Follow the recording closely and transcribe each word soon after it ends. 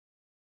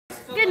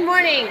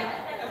morning.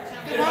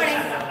 Good morning.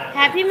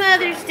 Happy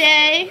Mother's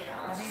Day.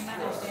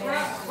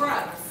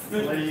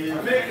 Okay,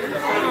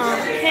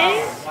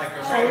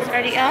 Charlie's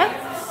already up.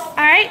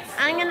 Alright,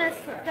 I'm going to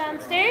slip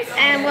downstairs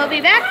and we'll be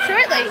back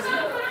shortly.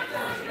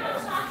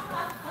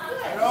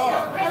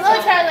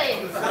 Hello,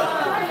 Charlie.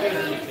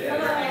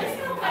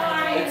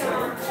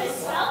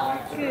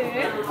 Good.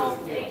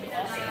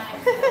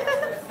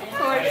 Of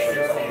course.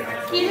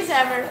 Cute as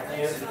ever.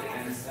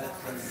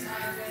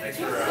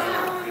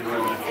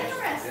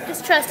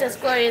 Just trust us,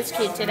 Gloria's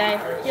cute today.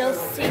 You'll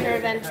see her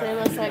eventually,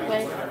 most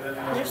likely.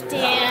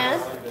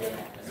 Understand?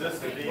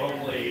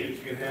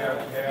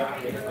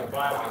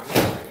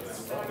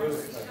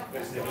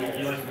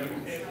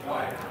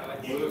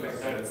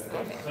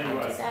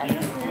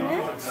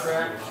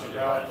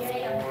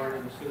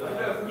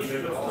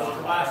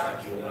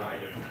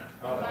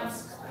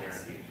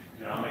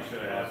 I'll make sure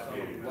to ask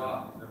you.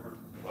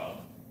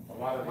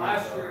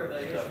 Last year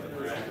they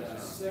issued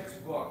 6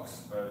 books,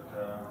 but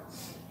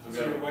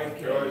So your wife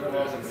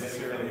wasn't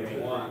necessarily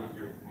one.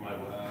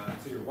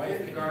 so your wife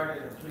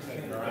kindergarten and 3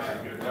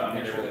 kindergarten.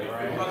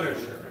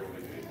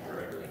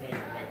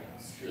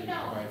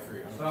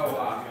 So,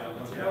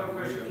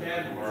 Chris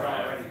Ken was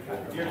already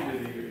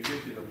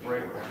Gives you the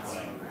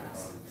breakdown.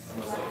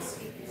 This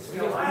is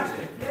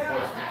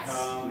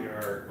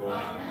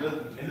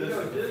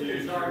the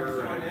future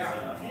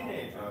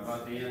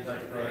about the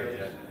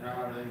Antichrist and how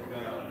everything's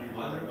going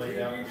to be laid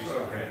out. And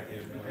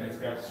it's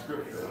got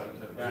scripture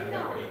to back it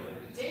up. It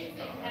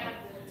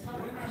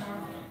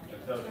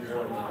tells you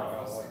what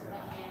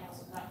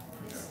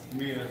to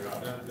me,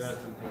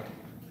 that's important.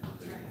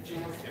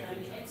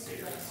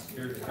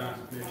 Here's the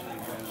Constitution.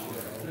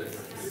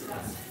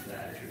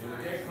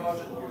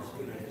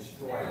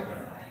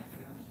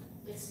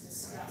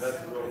 That's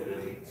real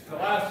good.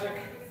 Scholastic.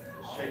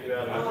 Check it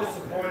out. I'm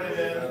disappointed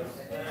in.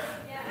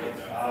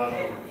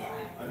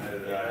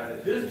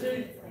 Disney.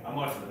 I'm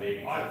watching the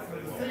baby. For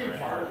the theme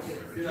parks.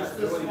 Just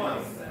this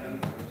month.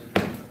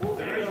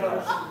 There's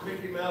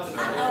Mickey Mouse.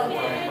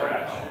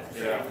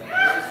 Yeah.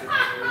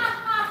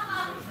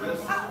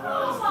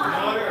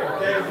 Another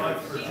day month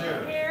for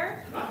June. Yeah.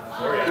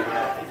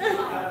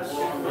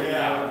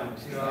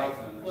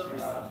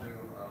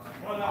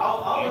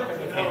 I'll let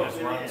you know. Just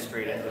run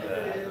straight into the.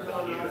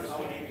 I'll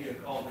give you a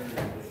call.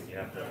 You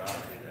have to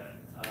validate that.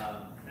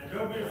 And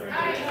don't be afraid to do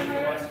what you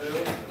want to do.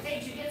 Hey,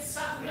 did you get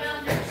something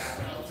down there?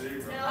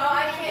 No,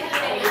 I can't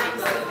get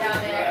anything down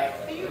there.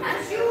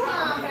 Because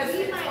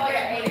you might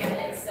get 8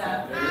 minutes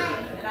stuff.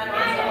 And I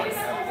don't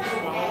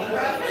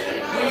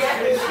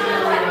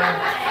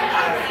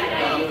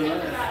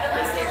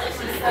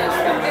All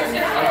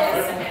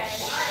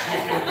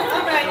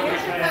right,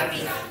 here's your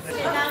puppy.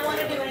 Did not want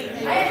to do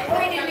anything. I had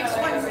pointed which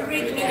ones to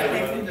read me. A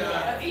vegan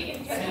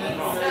cookie. No,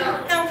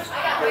 I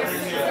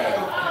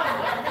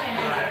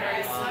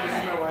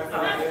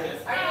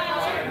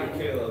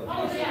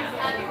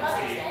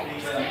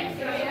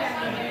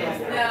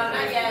got No,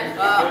 not yet.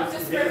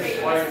 Just for me.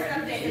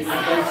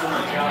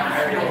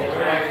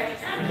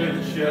 Good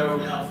show.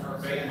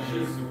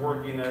 She's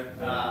working at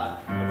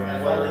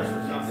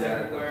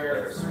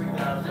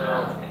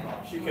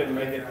she couldn't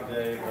make it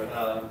today, but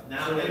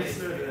now that it's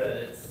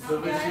good. So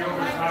this year over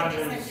time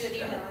is,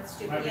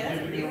 I've been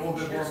giving you a little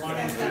bit more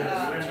money to spend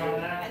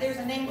on that. There's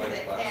a name for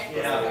that.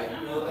 Yeah,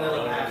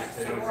 it'll have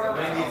to.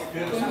 Maybe it's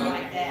good. Something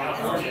like that.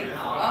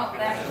 Oh,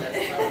 that's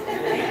it.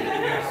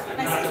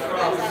 My sister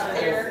lives out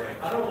there.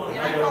 I don't want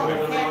And to I called her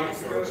go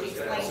Cactus and she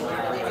explained to me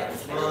where they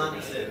have to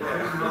months and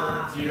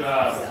months. You,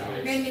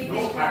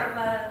 North Park.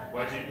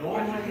 what you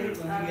Normally, when you get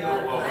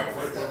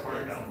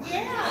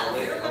Yeah, we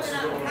were looking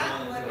up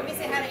Cottonwood. Let me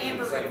say hi to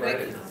Amber real quick.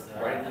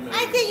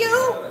 Hi to you.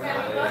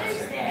 Happy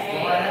Mother's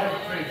Day. Well, I have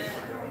a face.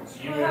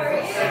 You were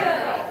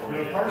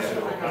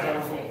partial because I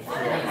was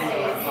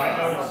I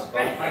noticed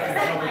I can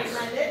tell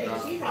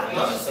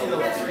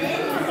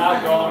it's not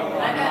going.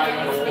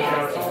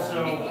 it's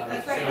also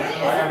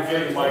I'm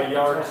getting my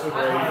yard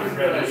surveyed.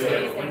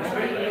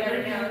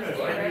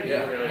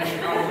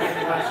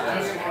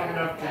 just long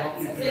enough to help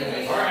you do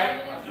this. All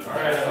right,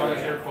 I'm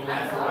here for You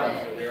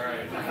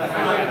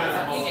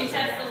can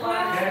test the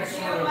water. That's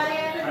sort of, I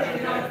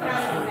don't know if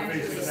that's sort of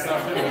faces that.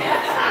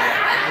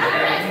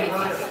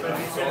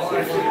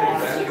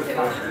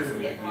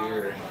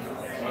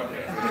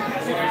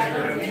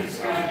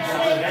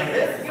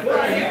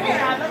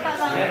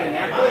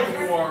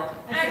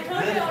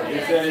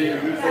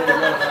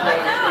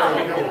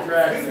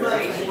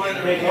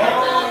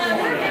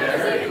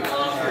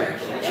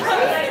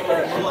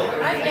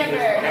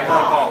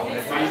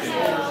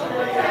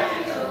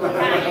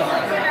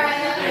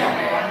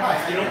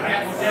 You don't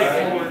have to take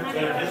forward,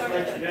 just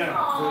let you down.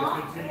 So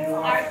continue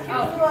on.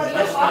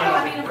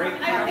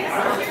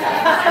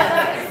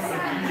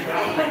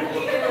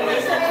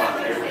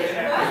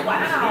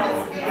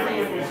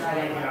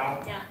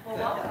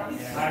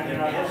 I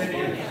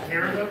didn't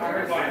care of them.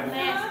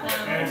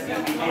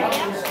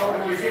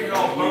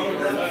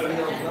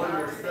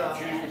 And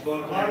A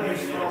lot of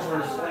these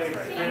farmers,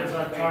 fans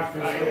I've talked to,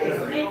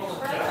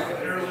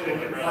 they're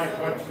really like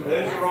what you.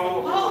 Those are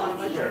all.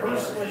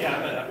 Personally,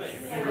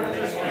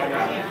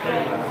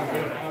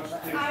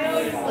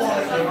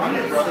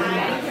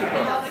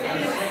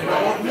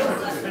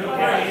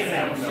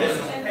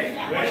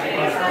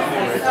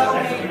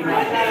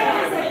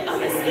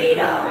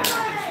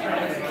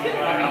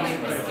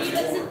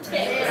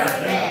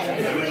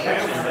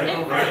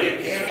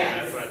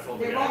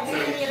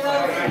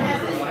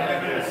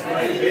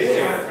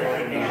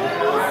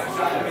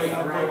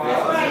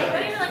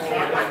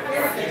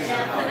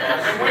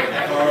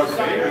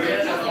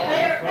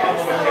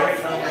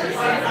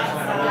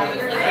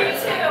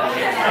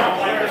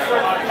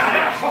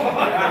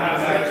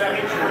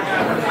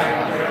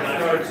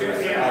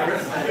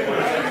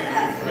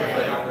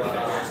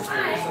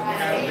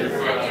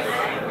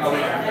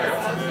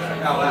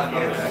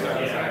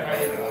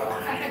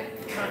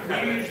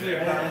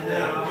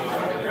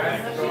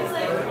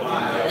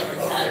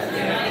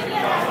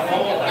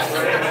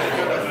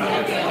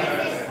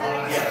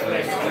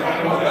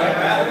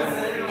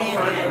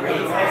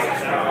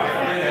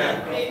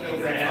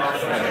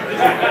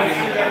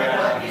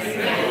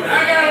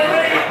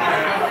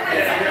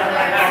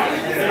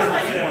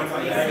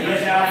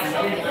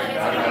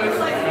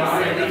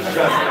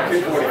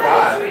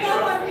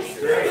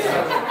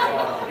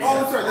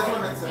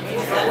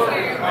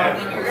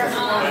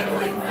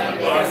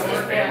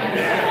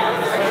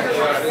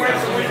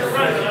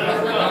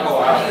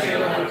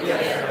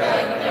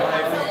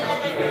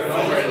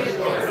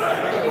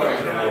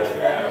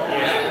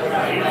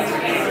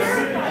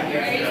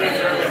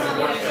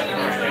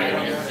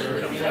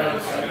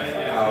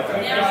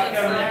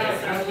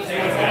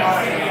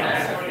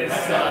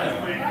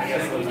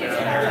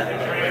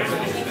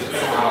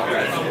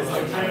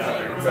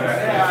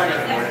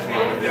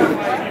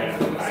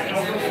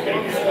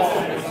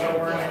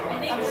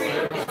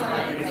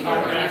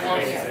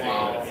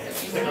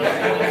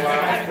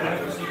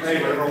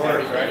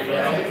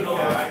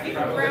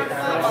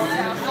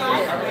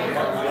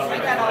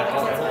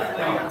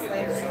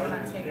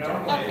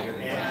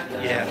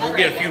 Yeah, we'll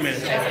get a few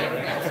minutes.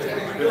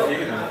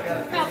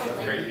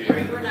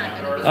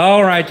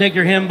 All right, take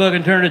your hymn book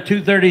and turn to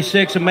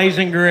 236,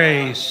 Amazing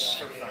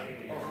Grace.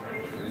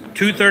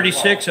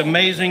 236,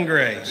 Amazing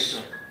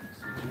Grace.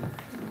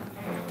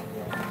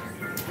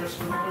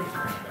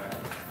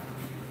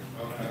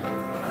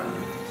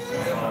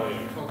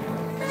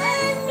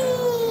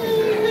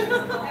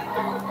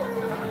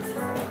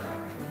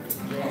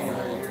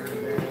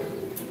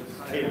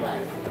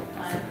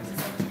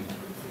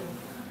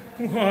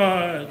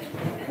 What?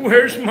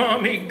 Where's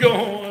Mommy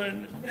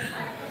going?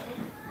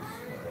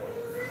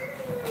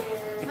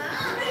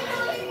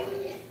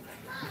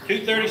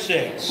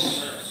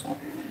 $236.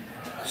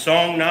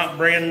 Song not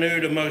brand new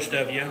to most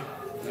of you.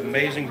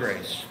 Amazing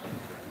Grace.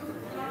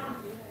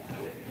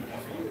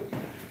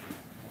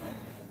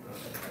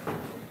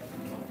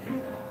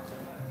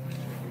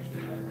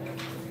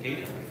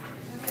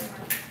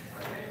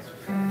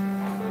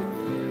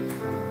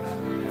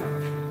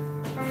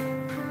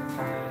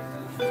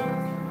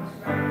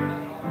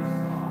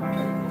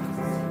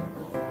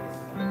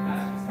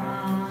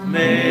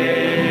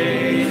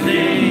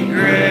 Amazing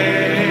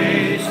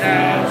grace,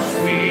 how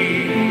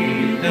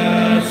sweet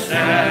the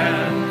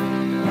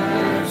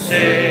sound,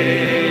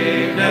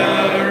 saved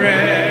a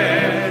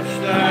wretch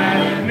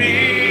like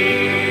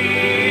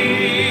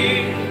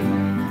me.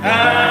 I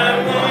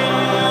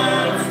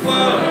once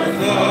was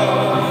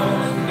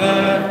lost,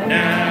 but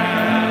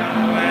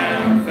now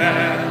am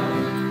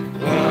found,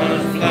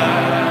 was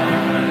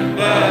blind,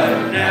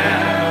 but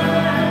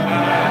now I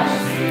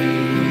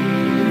see.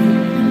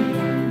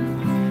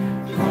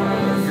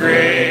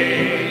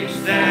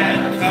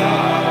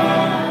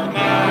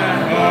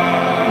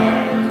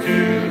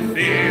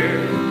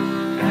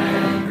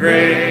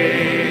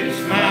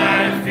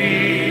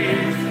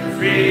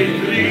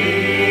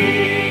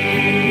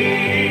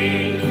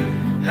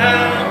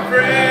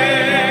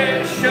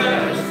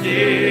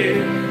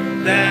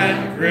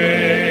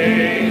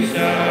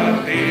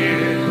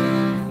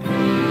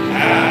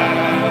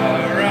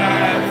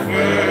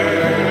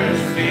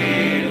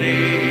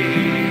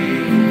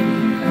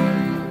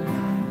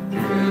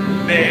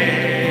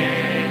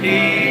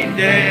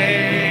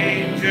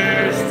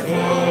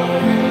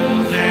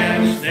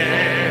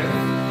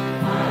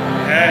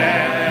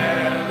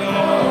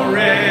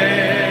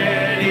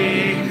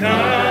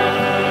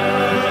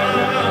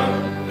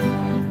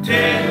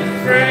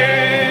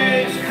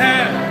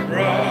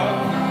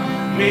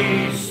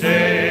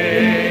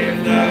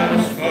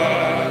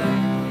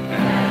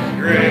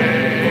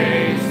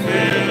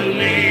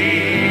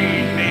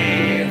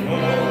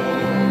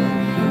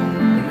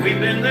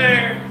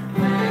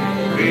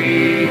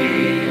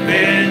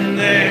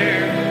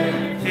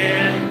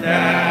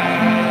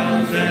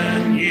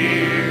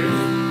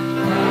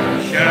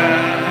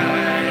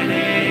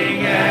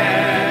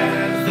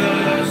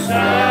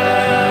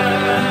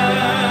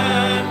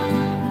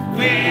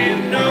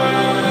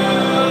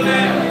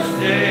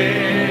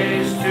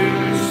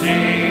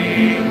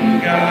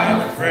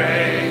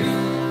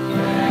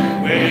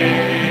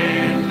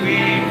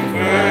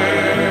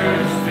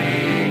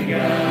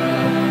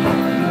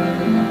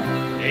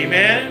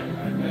 Amen.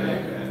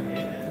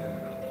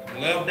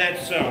 Love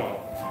that song.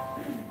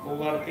 A whole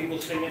lot of people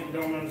sing it and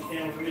don't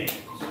understand what it means.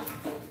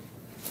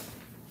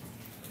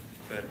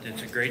 But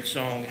it's a great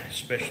song,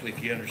 especially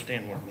if you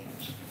understand what it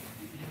means.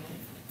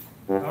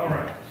 All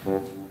right.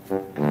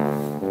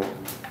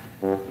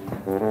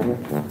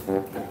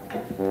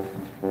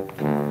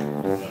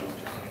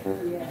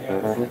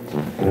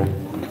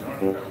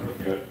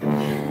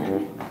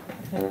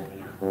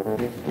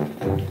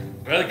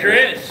 Brother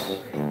Chris.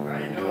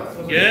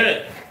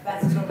 Good.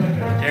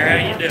 There, how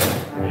you doing?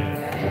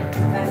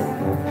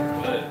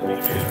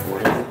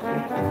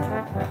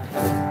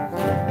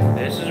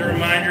 This is a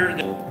reminder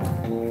that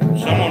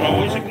someone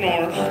always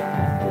ignores.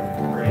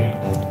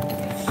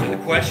 So the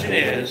question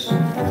is,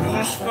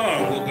 whose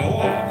phone will go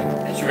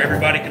off so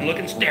everybody can look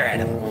and stare at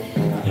him?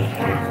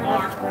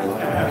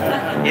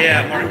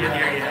 Yeah, Mark didn't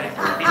hear you.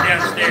 He's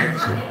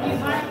downstairs.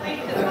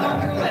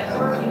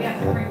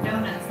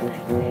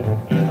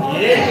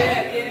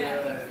 Yeah.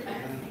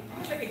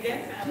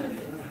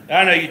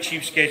 I know you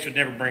cheapskates would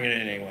never bring it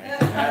in anyway.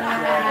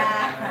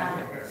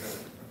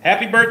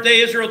 Happy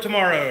birthday, Israel,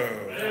 tomorrow.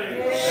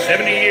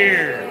 70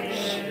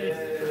 years.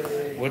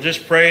 We'll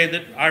just pray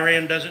that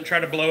Iran doesn't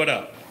try to blow it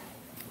up.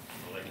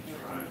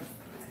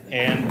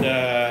 And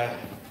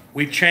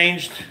we've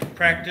changed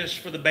practice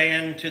for the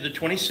band to the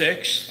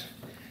 26th.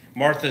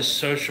 Martha's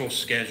social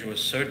schedule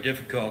is so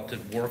difficult to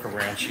work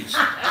around. She's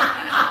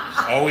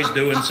always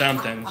doing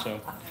something.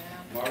 So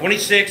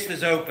 26th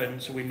is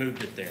open, so we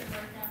moved it there.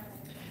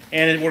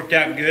 And it worked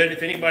out good.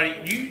 If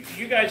anybody,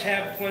 you guys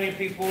have plenty of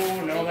people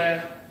and all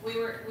that? We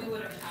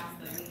would have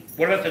asked them.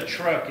 What about the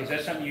truck? Is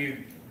that something you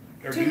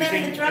are Too using?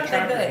 many, the truck,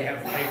 they're or do good. you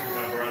have paper?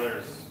 My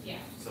brother's Yeah.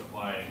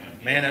 supplying them.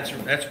 Man, that's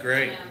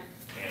great.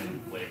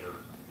 And labor.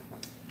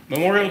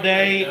 Memorial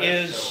Day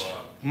is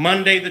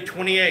Monday the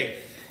 28th.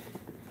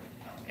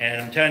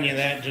 And I'm telling you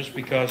that just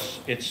because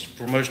it's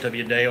for most of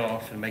you a day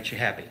off and makes you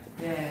happy.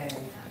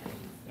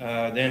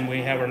 Then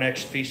we have our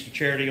next Feast of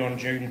Charity on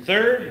June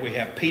 3rd. We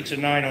have pizza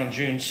night on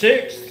June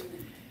 6th.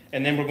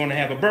 And then we're going to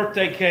have a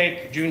birthday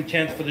cake June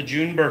 10th for the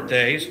June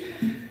birthdays.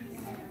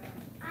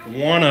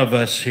 One of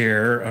us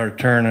here are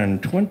turning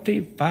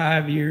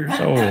 25 years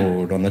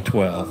old on the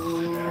 12th.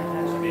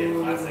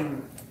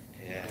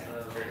 Yeah.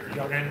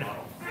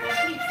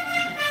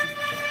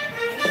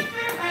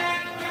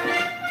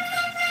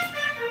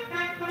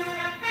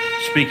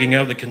 Speaking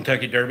of the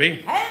Kentucky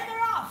Derby, And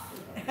they're off.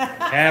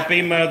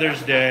 Happy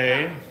Mother's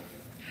Day.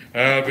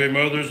 Happy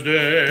Mother's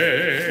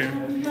Day.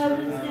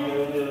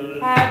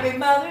 Happy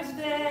Mother's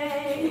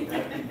Day.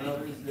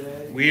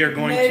 We are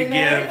going to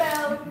give...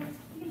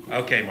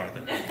 Okay, Martha.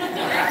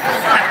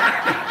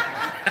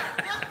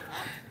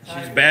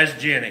 She's bad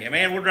as Jenny.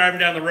 Man, we're driving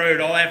down the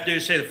road. All I have to do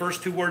is say the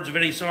first two words of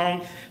any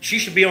song. She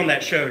should be on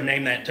that show to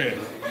name that tune.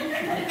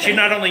 She'll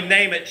not only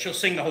name it, she'll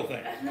sing the whole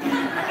thing.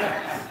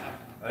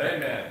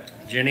 Amen.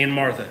 Jenny and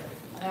Martha.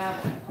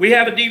 We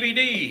have a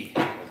DVD.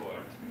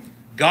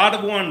 God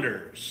of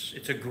Wonders.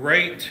 It's a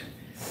great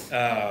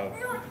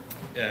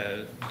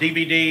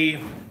DVD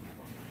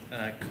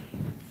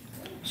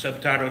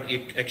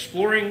subtitled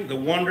Exploring the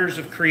Wonders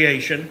of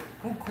Creation,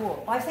 Oh,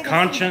 cool. I think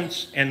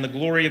Conscience, and the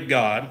Glory of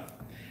God.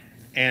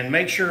 And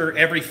make sure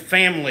every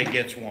family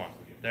gets one.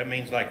 That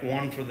means like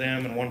one for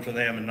them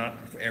and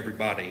not for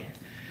everybody.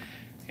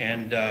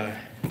 And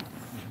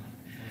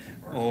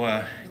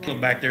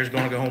Cliff back there is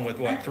going to go home with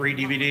what, 3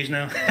 DVDs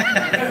now?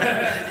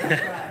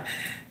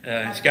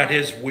 He's got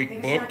his week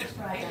booked.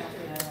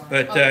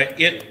 But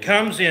it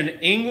comes in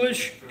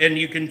English, and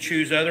you can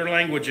choose other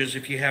languages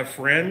if you have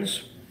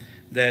friends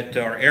that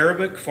are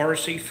Arabic,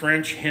 Farsi,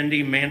 French,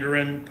 Hindi,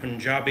 Mandarin,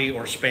 Punjabi,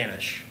 or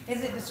Spanish.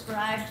 Is it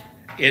described?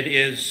 It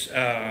is,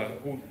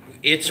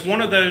 it's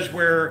one of those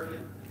where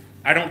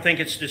I don't think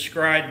it's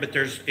described, but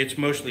it's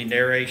mostly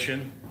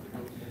narration.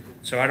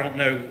 So I don't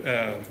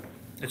know,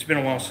 it's been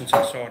a while since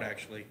I saw it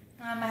actually.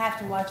 I'm going to have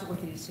to watch it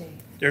with you to see.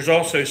 There's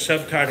also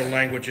subtitle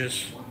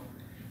languages,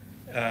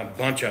 a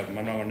bunch of them,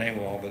 I'm not going to name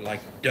them all, but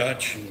like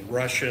Dutch and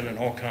Russian and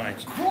all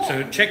kinds.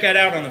 So check that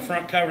out on the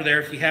front cover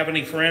there. If you have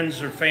any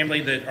friends or family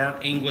that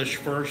aren't English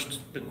first,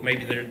 but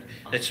maybe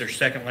that's their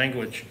second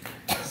language,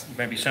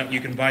 maybe something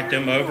you can invite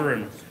them over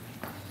and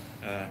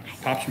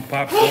pop some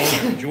popcorn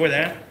and enjoy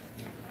that.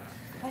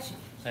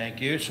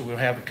 Thank you. So we'll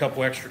have a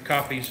couple extra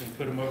copies and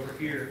put them over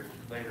here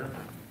later.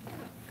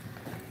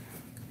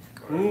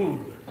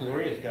 Ooh,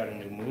 Gloria's got a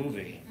new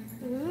movie.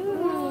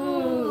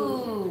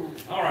 Ooh.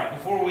 All right,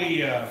 before we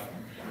have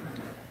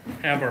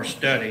our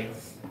study,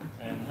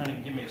 and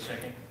honey, give me a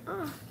second.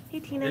 Oh,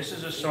 hey, Tina. This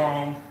is a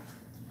song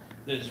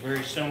that is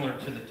very similar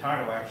to the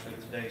title, actually,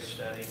 of today's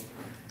study.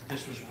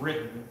 This was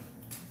written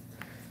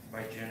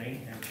by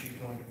Jenny, and she's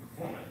going to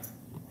perform it.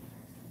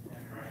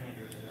 After I hand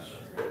her this,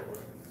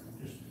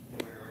 just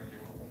put it right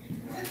there.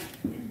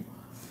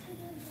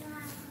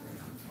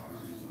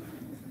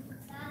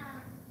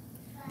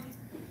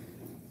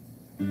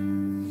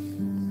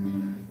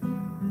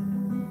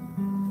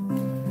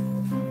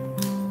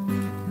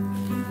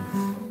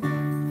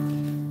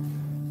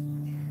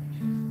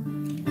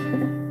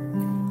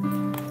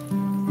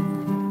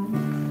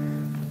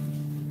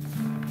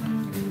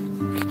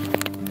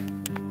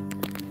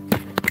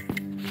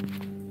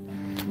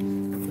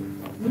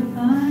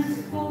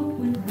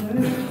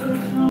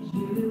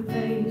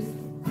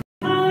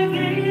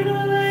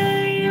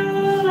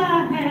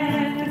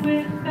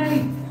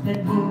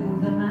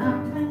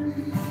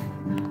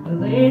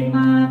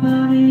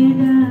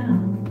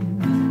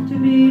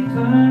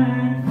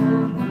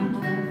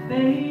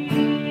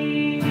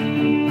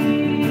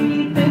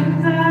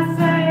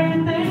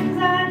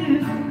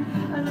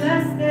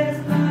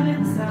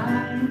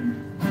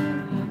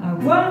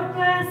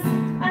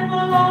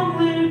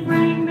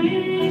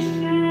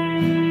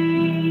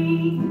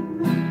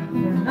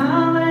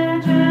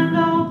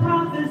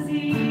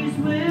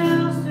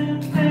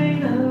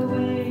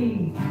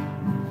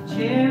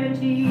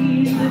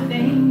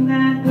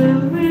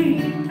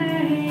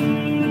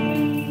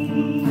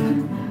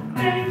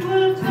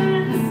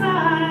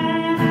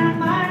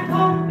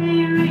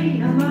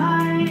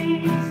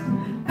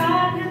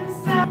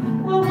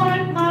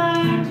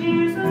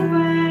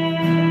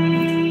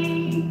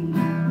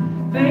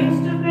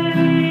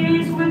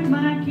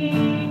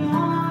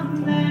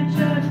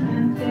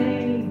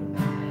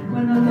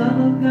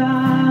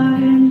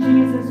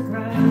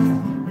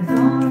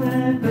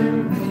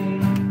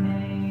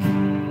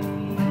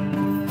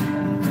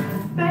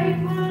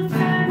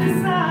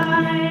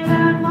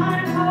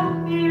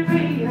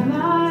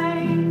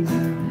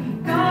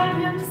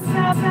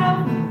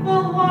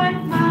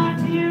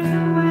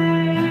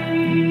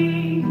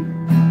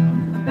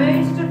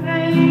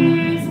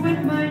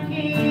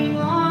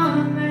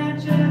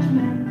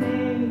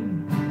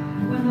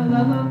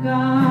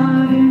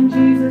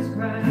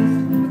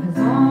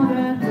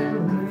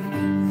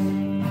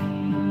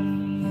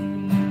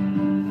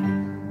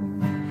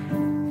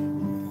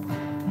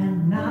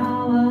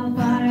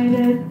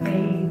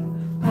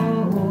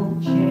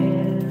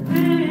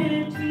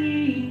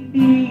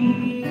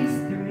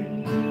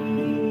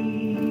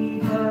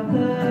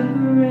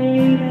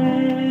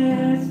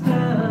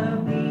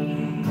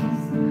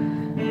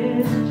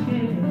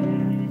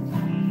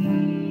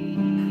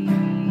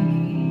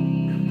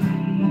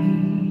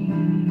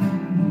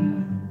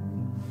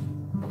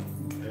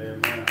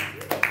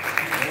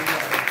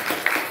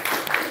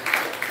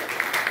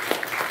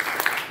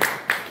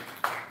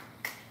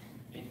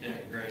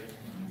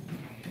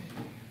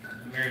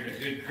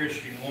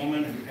 Christian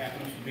woman who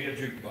happens to be a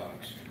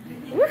jukebox.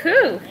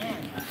 Woohoo!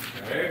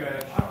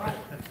 Amen.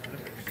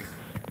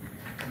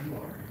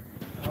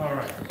 All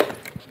right.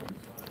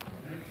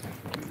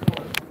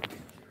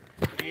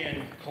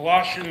 In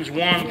Colossians 1,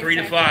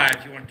 3-5,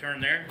 if you want to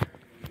turn there.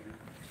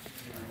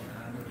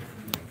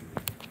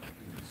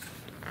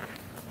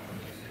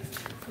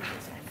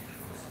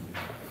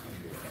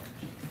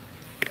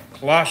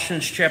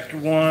 Colossians chapter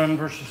 1,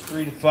 verses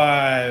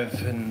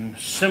 3-5, and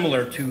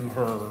similar to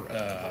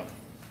her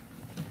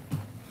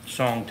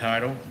song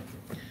title,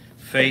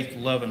 Faith,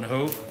 Love, and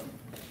Hope.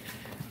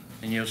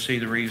 And you'll see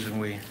the reason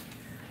we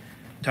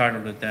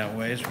titled it that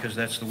way is because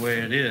that's the way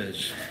it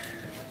is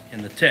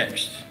in the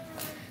text.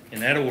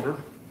 In that order,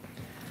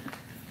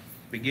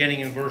 beginning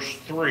in verse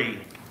 3.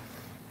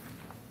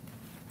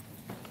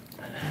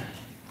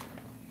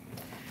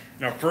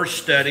 In our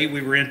first study,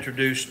 we were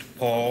introduced to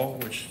Paul,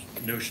 which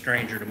is no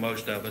stranger to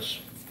most of us,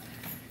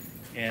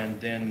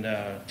 and then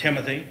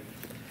Timothy,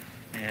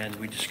 and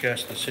we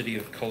discussed the city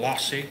of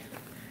Colossae,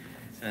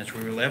 and that's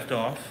where we left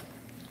off.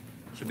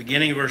 So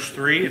beginning verse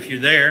 3, if you're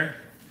there,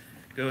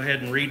 go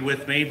ahead and read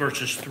with me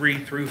verses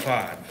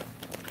 3-5.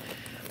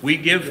 We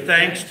give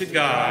thanks to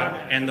God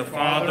and the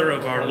Father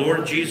of our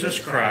Lord Jesus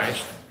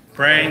Christ,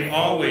 praying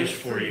always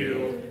for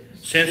you,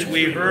 since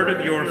we heard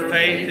of your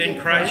faith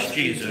in Christ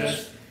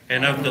Jesus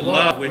and of the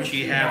love which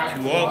ye have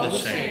to all the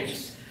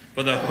saints,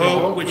 for the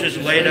hope which is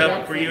laid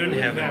up for you in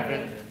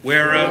heaven,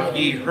 whereof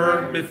ye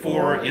heard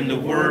before in the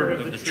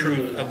word of the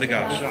truth of the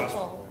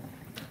gospel.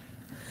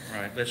 All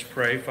right, let's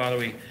pray. Father,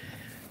 we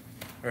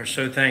are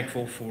so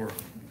thankful for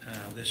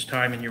this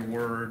time in your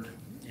word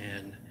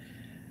and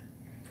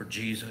for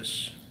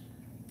Jesus.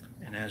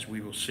 And as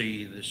we will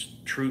see this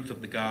truth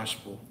of the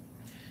gospel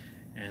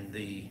and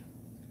the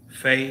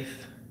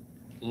faith,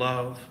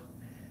 love,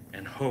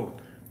 and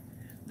hope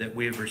that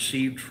we have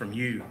received from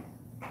you,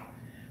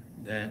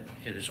 that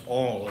it is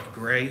all of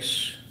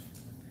grace,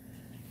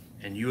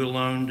 and you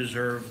alone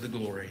deserve the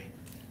glory.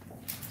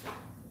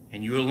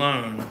 And you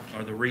alone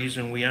are the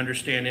reason we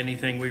understand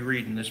anything we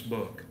read in this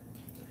book.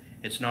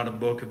 It's not a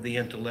book of the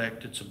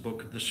intellect, it's a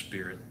book of the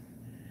Spirit.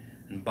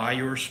 And by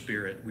your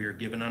Spirit, we are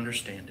given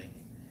understanding.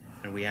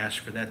 And we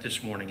ask for that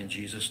this morning in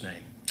Jesus'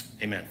 name.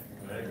 Amen.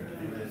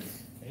 Amen.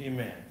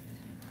 Amen.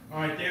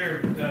 All right,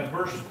 there,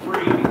 verse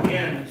 3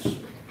 begins.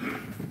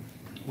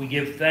 We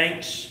give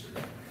thanks.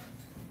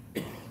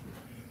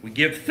 We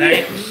give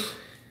thanks.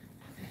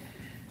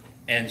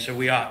 And so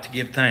we ought to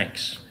give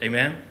thanks.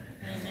 Amen?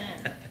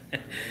 Amen.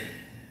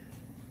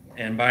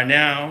 And by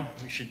now,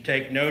 we should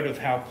take note of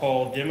how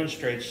Paul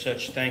demonstrates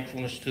such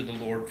thankfulness to the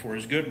Lord for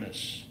his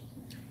goodness.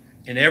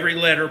 In every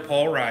letter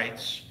Paul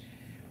writes,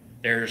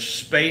 there's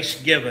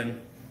space given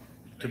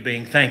to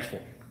being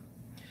thankful.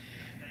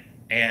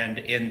 And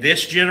in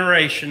this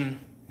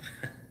generation,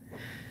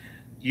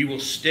 you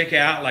will stick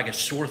out like a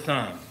sore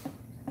thumb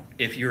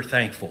if you're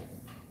thankful,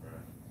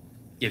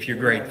 if you're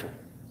grateful.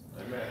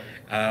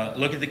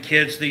 Look at the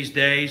kids these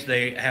days.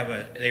 They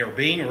are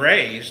being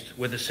raised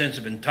with a sense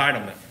of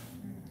entitlement.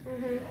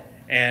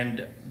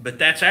 But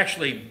that's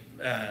actually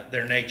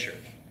their nature.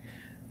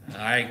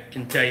 I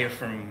can tell you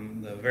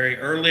from the very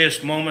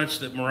earliest moments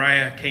that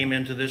Mariah came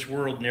into this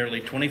world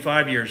nearly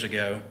 25 years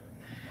ago,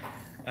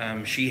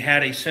 she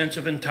had a sense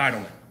of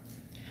entitlement.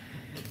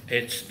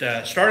 It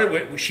started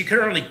with, she could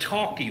hardly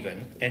talk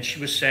even, and she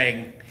was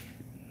saying,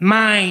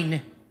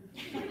 mine.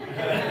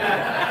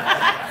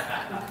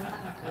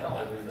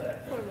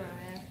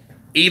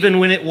 Even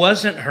when it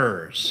wasn't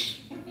hers.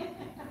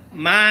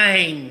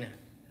 Mine.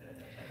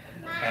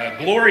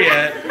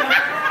 Gloria.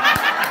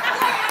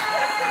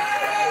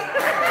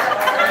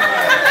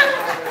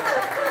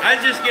 I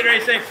was just getting ready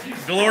to say,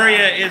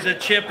 Gloria is a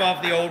chip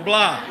off the old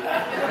block.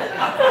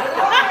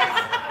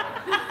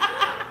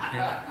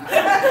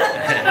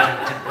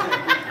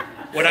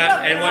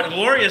 What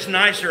Gloria's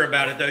nicer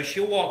about it, though,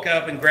 she'll walk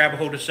up and grab a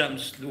hold of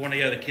something one of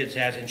the other kids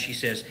has, and she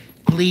says,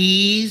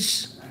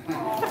 please.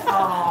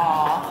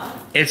 Aww.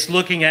 It's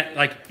looking at,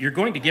 like, you're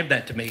going to give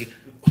that to me.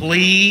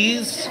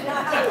 Please.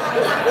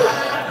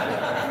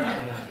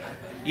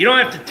 You don't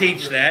have to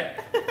teach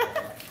that.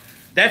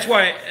 That's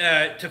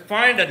why to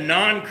find a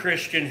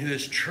non-Christian who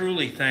is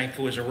truly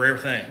thankful is a rare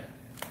thing.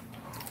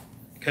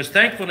 Because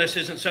thankfulness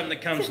isn't something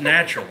that comes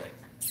naturally.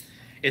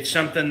 It's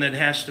something that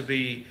has to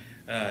be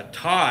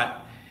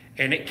taught.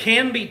 And it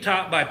can be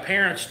taught by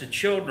parents to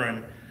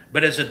children,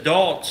 but as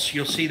adults,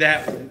 you'll see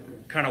that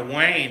kind of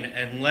wane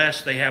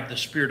unless they have the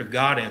Spirit of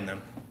God in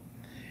them,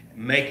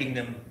 making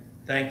them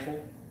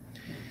thankful.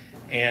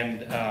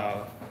 And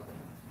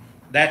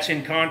that's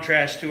in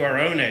contrast to our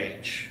own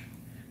age.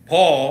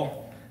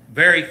 Paul,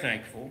 very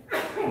thankful,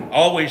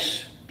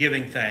 always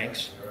giving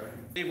thanks.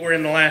 We're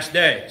in the last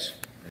days.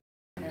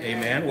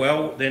 Amen.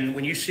 Well, then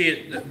when you see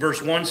it,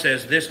 verse 1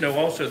 says, this know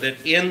also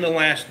that in the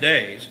last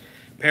days,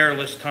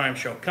 perilous times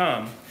shall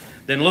come.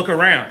 Then look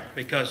around,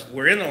 because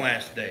we're in the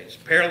last days.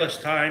 Perilous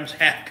times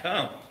have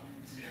come.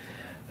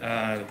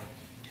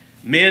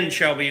 Men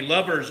shall be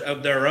lovers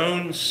of their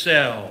own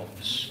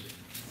selves.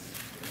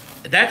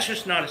 That's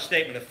just not a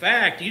statement of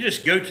fact. You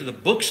just go to the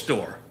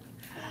bookstore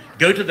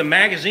Go to the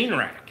magazine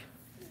rack.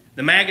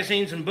 The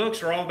magazines and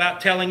books are all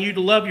about telling you to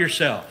love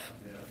yourself.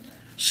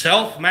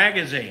 Self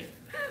magazine.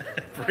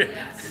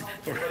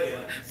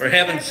 For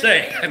heaven's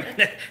sake. I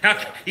mean,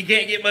 you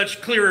can't get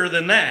much clearer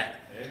than that.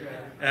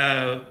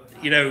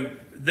 You know,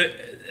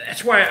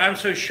 that's why I'm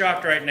so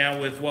shocked right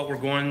now with what we're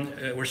going.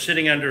 We're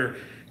sitting under,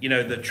 you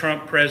know, the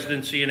Trump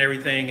presidency and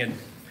everything, and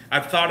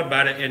I've thought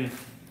about it, and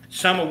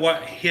some of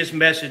what his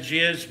message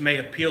is may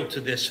appeal to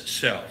this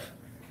self.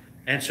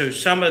 And so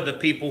some of the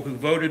people who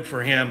voted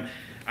for him,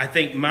 I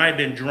think, might have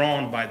been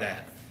drawn by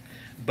that.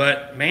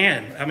 But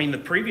man, I mean, the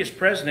previous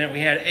president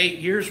we had 8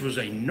 years was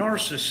a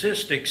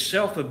narcissistic,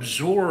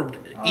 self-absorbed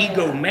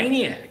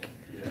egomaniac.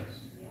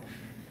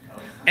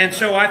 And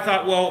so I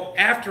thought, well,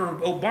 after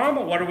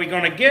Obama, what are we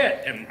going to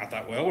get? And I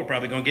thought, well, we're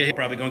probably going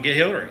to get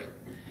Hillary.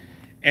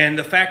 And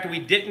the fact that we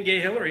didn't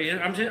get Hillary,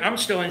 I'm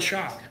still in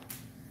shock.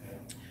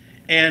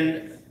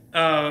 And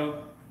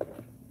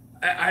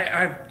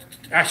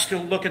I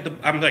still look at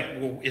I'm like,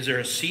 well, is there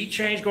a sea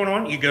change going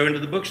on? You go into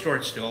the bookstore,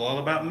 it's still all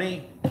about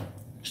me.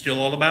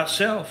 Still all about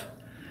self.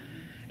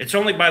 It's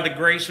only by the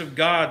grace of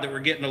God that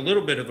we're getting a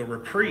little bit of a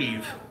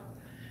reprieve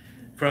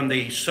from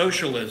the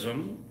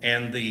socialism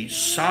and the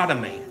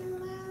sodomy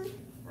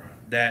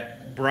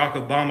that Barack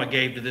Obama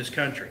gave to this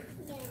country.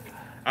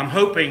 I'm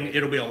hoping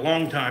it'll be a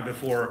long time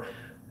before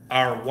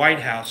our White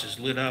House is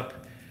lit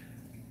up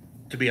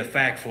to be a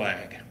fag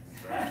flag.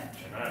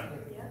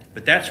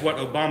 But that's what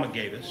Obama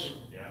gave us.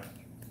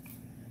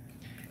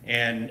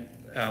 And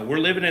we're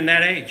living in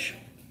that age.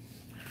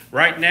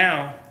 Right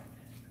now,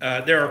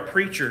 there are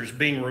preachers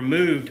being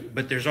removed,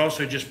 but there's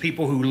also just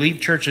people who leave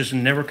churches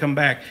and never come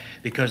back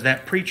because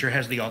that preacher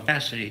has the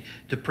audacity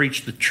to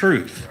preach the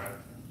truth.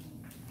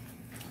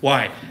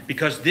 Why?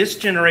 Because this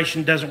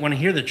generation doesn't want to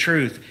hear the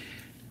truth.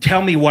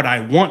 Tell me what I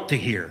want to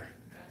hear.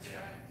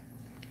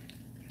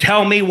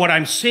 Tell me what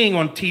I'm seeing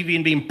on TV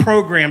and being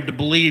programmed to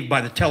believe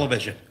by the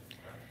television.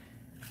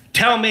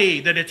 Tell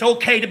me that it's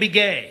okay to be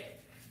gay.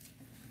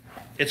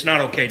 It's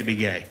not okay to be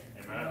gay.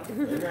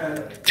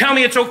 Amen. Tell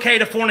me it's okay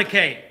to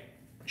fornicate.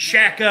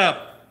 Shack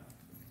up.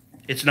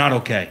 It's not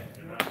okay.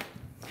 Amen.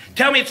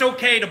 Tell me it's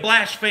okay to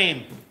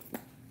blaspheme.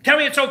 Tell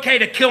me it's okay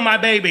to kill my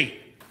baby.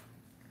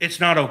 It's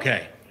not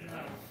okay.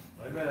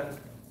 Amen.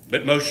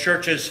 But most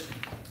churches,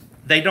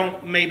 they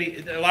don't,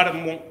 maybe, a lot of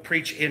them won't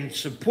preach in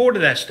support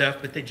of that stuff,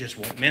 but they just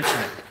won't mention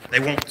it. They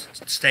won't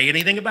say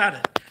anything about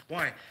it.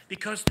 Why?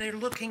 Because they're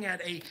looking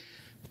at a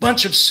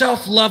bunch of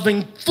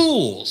self-loving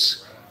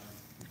fools.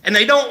 And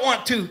they don't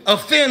want to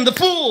offend the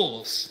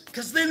fools,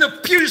 because then the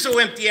pews will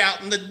empty out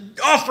and the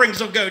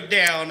offerings will go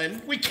down,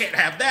 and we can't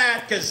have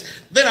that, because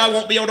then I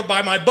won't be able to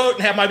buy my boat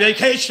and have my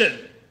vacation.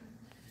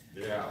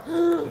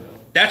 Yeah.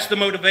 That's the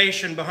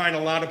motivation behind a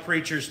lot of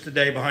preachers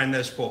today behind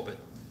this pulpit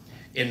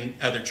in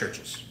other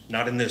churches,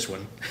 not in this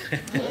one.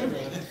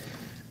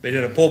 But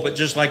in a pulpit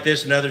just like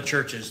this in other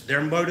churches,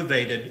 they're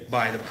motivated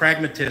by the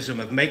pragmatism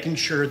of making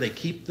sure they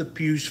keep the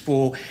pews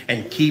full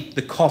and keep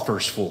the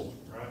coffers full.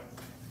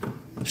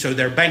 So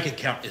their bank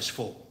account is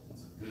full.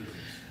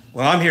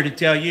 Well, I'm here to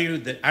tell you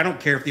that I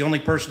don't care if the only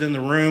person in the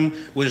room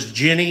was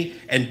Jenny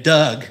and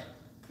Doug,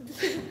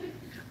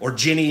 or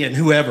Jenny and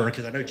whoever,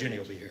 because I know Jenny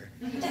will be here.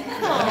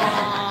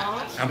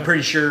 I'm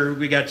pretty sure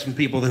we got some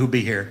people who'll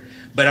be here.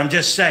 But I'm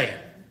just saying,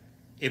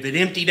 if it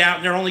emptied out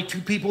and there are only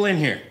 2 people in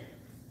here,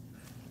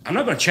 I'm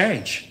not going to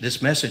change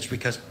this message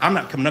because I'm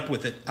not coming up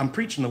with it. I'm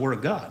preaching the Word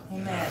of God.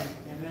 Amen.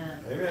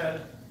 Amen.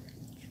 Amen.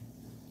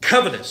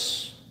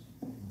 Covetous,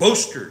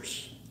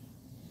 boasters,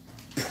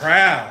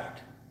 proud.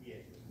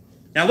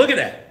 Now look at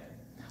that.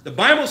 The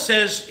Bible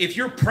says if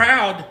you're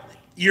proud,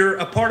 you're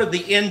a part of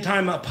the end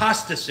time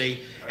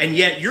apostasy, and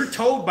yet you're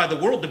told by the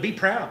world to be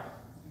proud.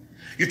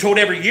 You're told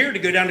every year to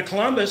go down to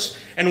Columbus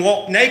and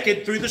walk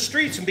naked through the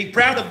streets and be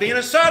proud of being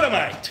a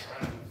sodomite.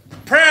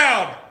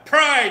 Proud,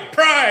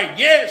 pride,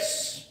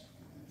 yes.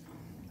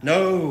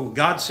 No,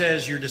 God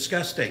says you're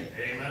disgusting.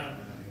 Amen.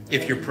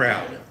 If you're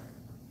proud.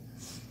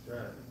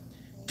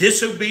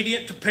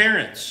 Disobedient to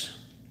parents.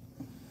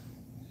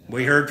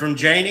 We heard from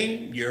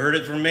Janie, you heard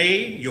it from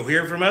me, you'll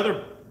hear from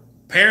other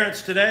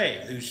parents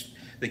today who's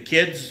the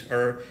kids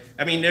are,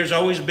 I mean, there's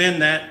always been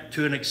that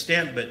to an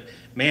extent, but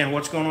man,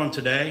 what's going on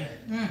today?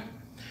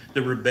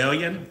 The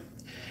rebellion.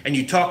 And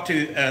you talk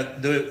to,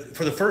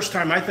 for the first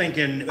time, I think,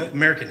 in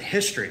American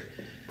history,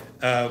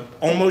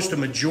 almost a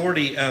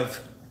majority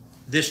of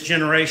this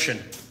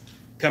generation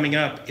coming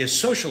up is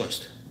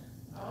socialist.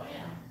 Oh,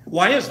 yeah.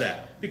 Why is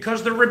that?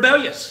 Because they're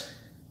rebellious.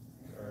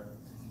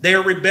 They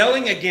are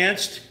rebelling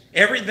against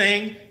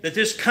everything that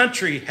this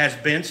country has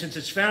been since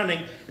its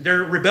founding.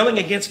 They're rebelling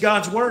against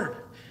God's word.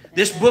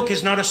 This book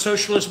is not a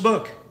socialist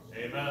book.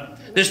 Amen.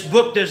 This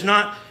book does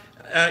not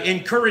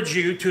encourage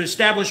you to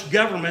establish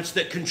governments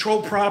that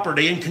control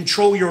property and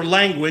control your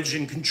language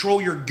and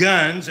control your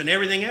guns and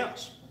everything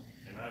else.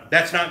 Amen.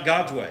 That's not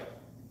God's way.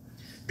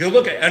 Go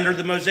look at under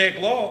the Mosaic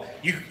law,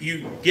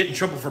 you get in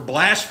trouble for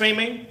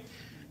blaspheming.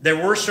 There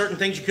were certain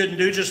things you couldn't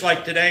do, just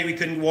like today we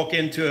couldn't walk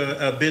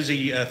into a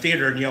busy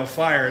theater and yell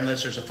fire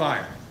unless there's a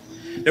fire.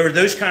 There were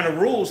those kind of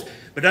rules,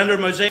 But under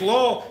Mosaic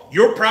law,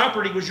 your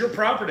property was your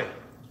property.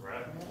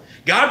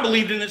 God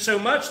believed in it so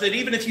much that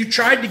even if you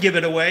tried to give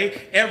it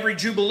away, every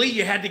Jubilee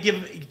you had to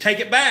take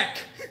it back.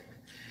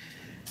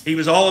 He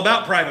was all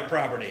about private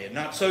property and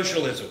not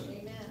socialism.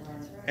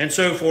 And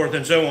so forth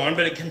and so on.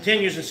 But it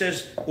continues and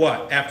says,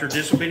 what? After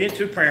disobedient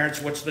to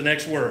parents, what's the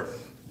next word?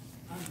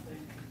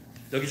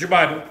 Look at your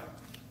Bible.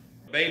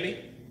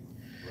 Baby.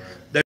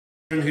 Those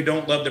who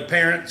don't love their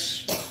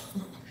parents.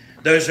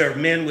 Those are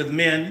men with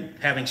men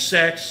having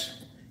sex,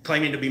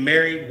 claiming to be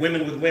married.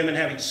 Women with women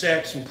having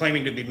sex and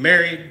claiming to be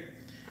married.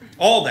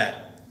 All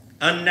that.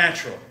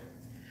 Unnatural.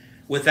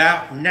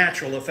 Without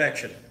natural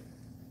affection.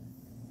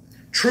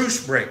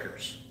 Truce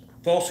breakers.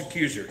 False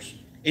accusers.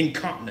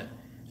 Incontinent.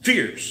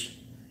 Fierce.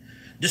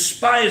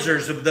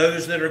 Despisers of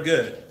those that are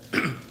good.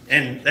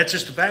 And that's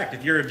just a fact.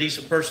 If you're a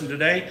decent person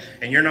today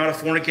and you're not a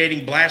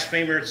fornicating,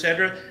 blasphemer,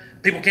 etc.,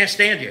 people can't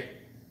stand you.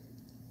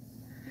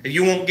 If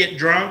you won't get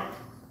drunk,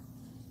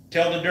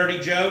 tell the dirty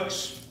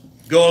jokes,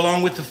 go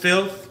along with the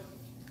filth,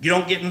 you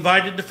don't get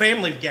invited to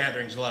family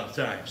gatherings a lot of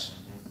times.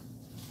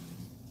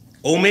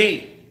 Oh,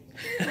 me.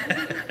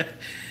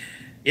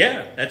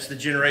 Yeah, that's the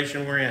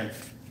generation we're in.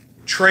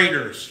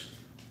 Traitors.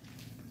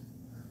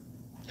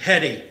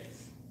 Heady.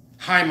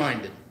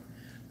 High-minded.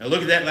 Now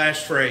look at that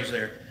last phrase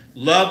there.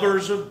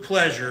 Lovers of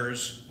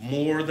pleasures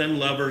more than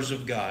lovers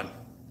of God.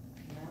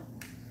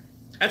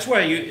 That's why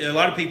a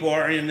lot of people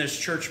are in this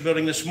church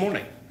building this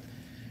morning.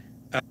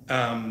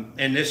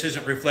 And this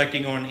isn't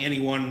reflecting on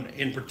anyone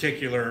in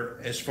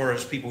particular as far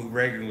as people who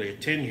regularly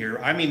attend here.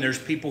 I mean, there's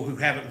people who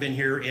haven't been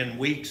here in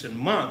weeks and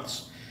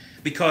months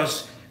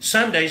because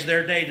Sunday's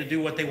their day to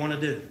do what they want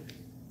to do.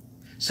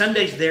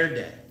 Sunday's their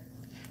day.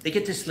 They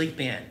get to sleep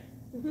in.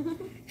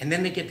 And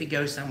then they get to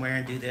go somewhere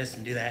and do this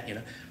and do that, you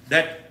know.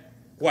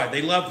 Why?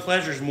 They love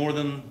pleasures more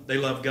than they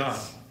love God.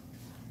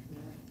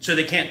 So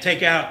they can't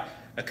take out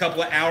a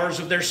couple of hours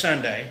of their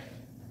Sunday.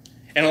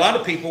 And a lot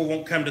of people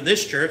won't come to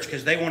this church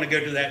because they want to go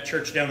to that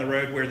church down the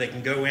road where they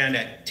can go in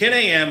at 10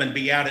 a.m. and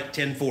be out at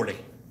 10:40.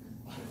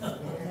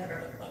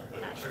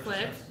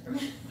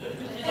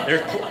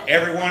 There's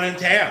everyone in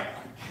town.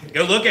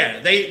 Go look at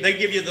it. They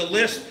give you the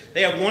list.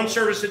 They have one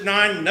service at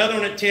 9, another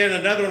one at 10,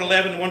 another one at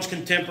 11, one's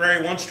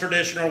contemporary, one's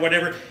traditional or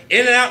whatever.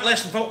 In and out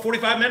less than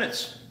 45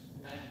 minutes.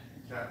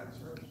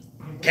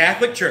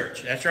 Catholic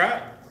church, that's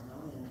right.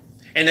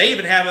 And they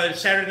even have a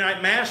Saturday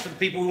night mass for the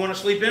people who want to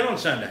sleep in on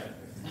Sunday.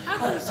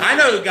 I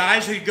know the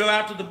guys who go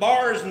out to the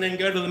bars and then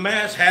go to the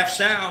mass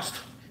half-soused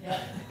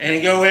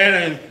and go in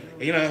and,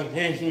 you know,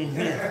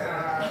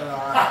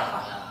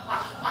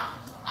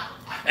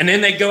 and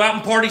then they go out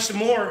and party some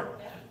more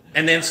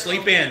and then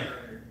sleep in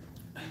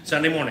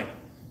Sunday morning.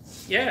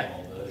 Yeah.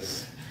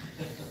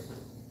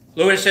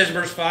 Look what it says in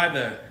verse 5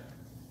 though.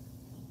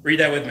 Read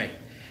that with me.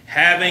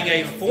 Having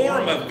a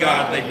form of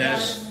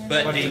godliness,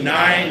 but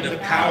denying the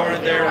power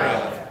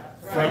thereof.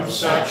 From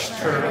such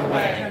turn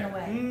away.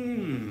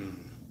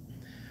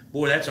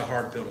 Boy, that's a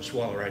hard pill to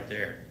swallow right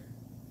there.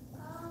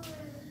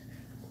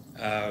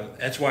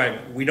 That's why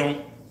we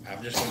don't,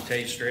 I'm just going to tell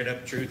you straight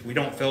up the truth, we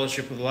don't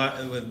fellowship with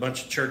a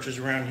bunch of churches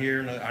around here,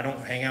 and I don't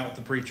hang out with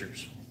the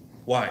preachers.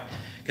 Why?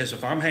 Because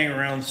if I'm hanging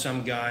around with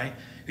some guy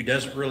who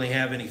doesn't really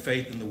have any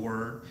faith in the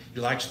Word, he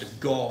likes to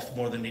golf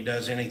more than he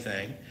does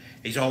anything,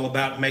 he's all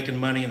about making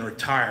money in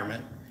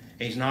retirement,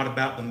 and he's not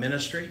about the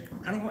ministry,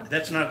 what I'm going to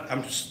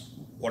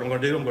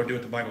do, I'm going to do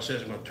what the Bible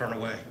says, I'm going to turn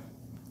away.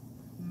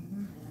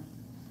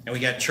 And we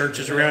got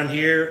churches around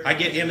here. I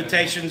get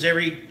invitations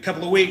every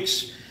couple of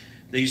weeks.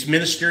 These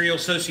ministerial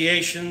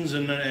associations,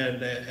 and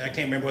I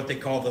can't remember what they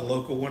call the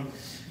local one.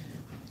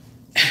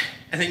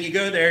 And then you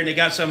go there, and they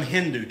got some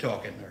Hindu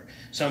talking, or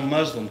some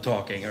Muslim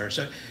talking, or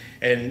so,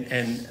 and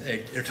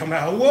they're talking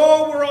about,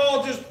 whoa, we're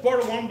all just part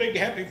of one big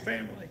happy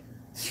family.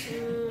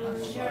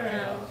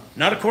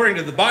 Not according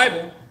to the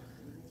Bible.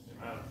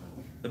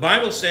 The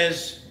Bible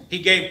says He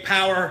gave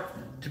power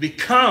to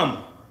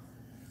become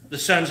the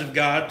sons of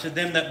God to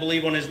them that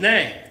believe on His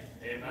name.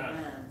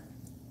 Amen.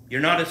 You're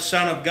not a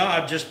son of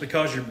God just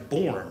because you're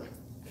born.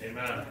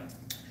 Amen.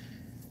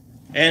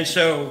 And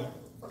so,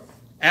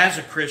 as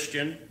a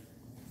Christian,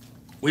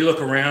 we look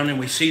around and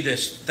we see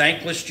this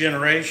thankless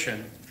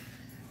generation,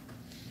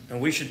 and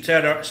we should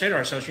say to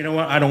ourselves, you know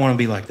what? I don't want to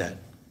be like that.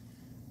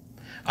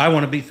 I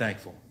want to be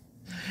thankful.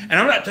 And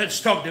I'm not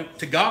just talking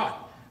to God.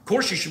 Of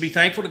course, you should be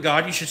thankful to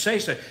God. You should say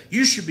so.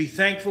 You should be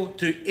thankful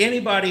to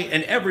anybody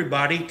and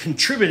everybody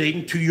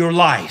contributing to your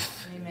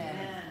life. Amen.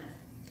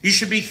 You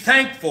should be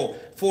thankful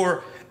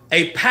for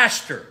a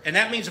pastor. And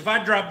that means if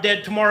I drop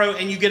dead tomorrow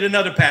and you get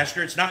another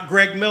pastor, it's not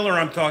Greg Miller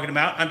I'm talking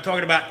about. I'm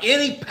talking about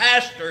any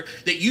pastor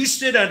that you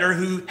sit under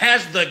who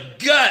has the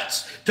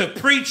guts to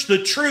preach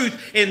the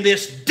truth in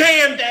this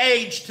damned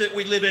age that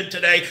we live in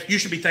today. You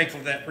should be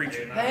thankful for that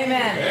preacher.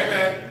 Amen.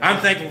 Amen. I'm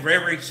thankful for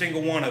every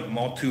single one of them,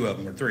 all two of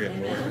them or three of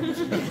them.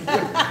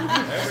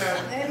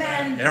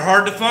 Amen. They're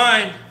hard to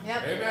find.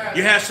 Yep. Amen.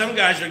 You have some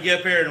guys that get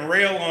up here and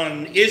rail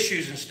on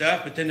issues and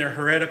stuff, but then they're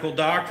heretical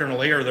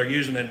doctrinally, or they're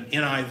using an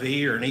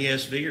NIV or an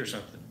ESV or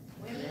something.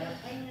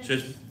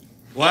 Says,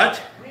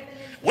 what?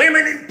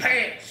 Women in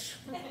pants.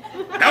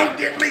 Don't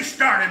get me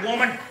started,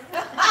 woman.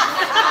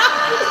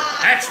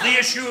 That's the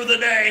issue of the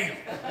day.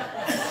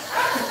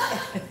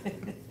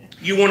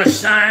 You want a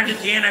sign that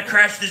the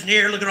Antichrist is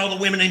near? Look at all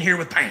the women in here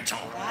with pants on.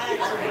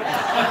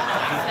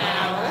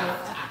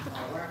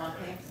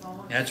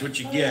 That's what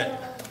you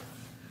get.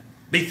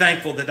 Be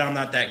thankful that I'm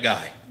not that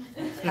guy.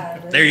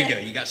 There you go.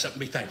 You got something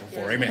to be thankful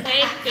for. Amen.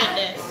 Thank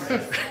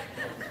goodness.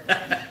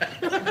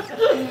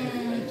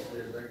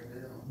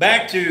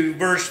 Back to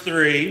verse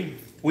 3.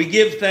 We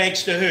give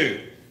thanks to who?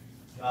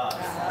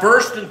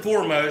 First and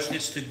foremost,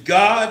 it's to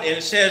God, and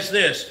it says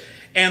this,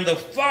 and the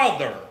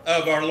Father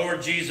of our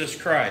Lord Jesus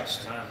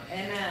Christ.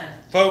 Amen.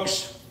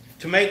 Folks,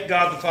 to make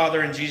God the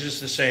Father and Jesus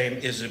the same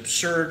is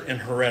absurd and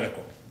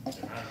heretical.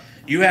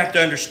 You have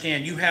to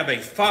understand, you have a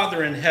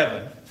Father in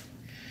heaven,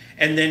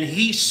 and then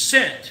He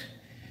sent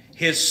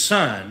His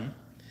Son,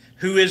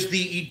 who is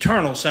the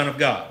eternal Son of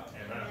God.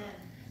 Amen.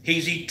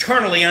 He's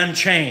eternally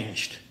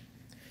unchanged.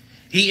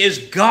 He is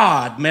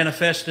God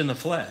manifest in the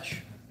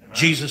flesh, Amen.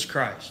 Jesus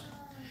Christ.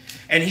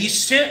 And He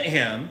sent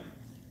Him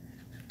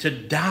to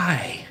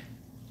die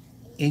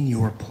in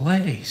your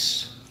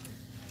place.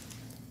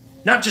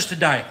 Not just to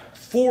die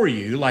for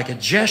you like a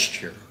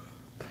gesture.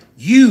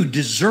 You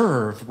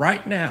deserve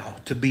right now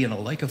to be in a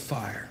lake of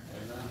fire.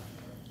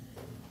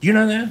 You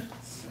know that?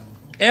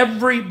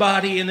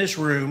 Everybody in this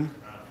room,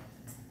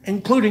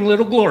 including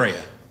little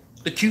Gloria,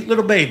 the cute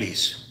little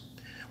babies.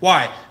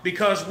 Why?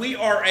 Because we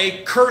are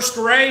a cursed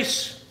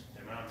race.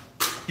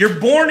 You're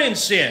born in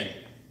sin.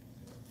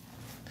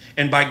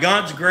 And by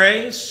God's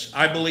grace,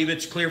 I believe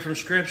it's clear from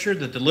Scripture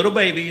that the little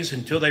babies,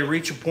 until they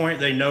reach a point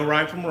they know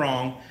right from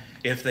wrong,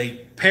 if they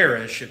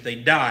perish, if they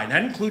die, and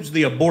that includes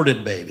the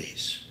aborted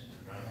babies,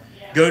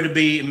 go to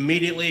be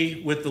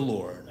immediately with the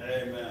Lord.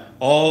 Amen.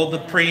 All the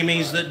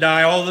preemies that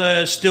die, all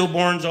the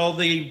stillborns, all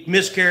the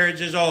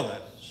miscarriages, all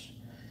those.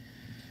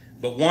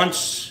 But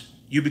once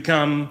you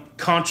become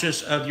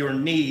conscious of your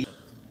need,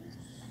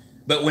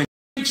 but when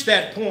you reach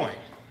that point,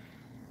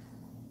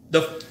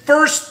 the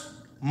first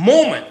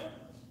moment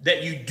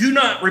that you do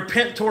not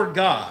repent toward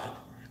God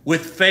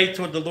with faith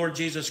toward the Lord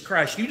Jesus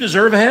Christ, you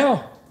deserve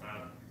hell.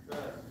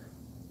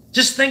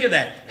 Just think of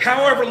that.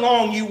 However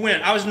long you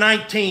went, I was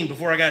 19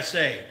 before I got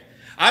saved.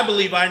 I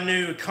believe I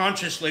knew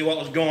consciously what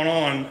was going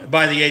on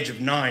by the age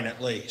of 9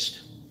 at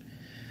least.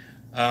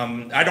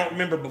 I don't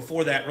remember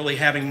before that really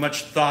having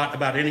much thought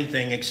about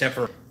anything except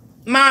for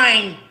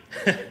mine.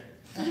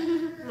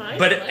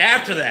 But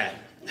after that,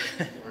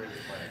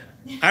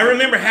 I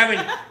remember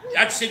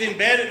I'd sit in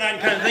bed at night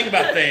and kind of think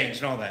about things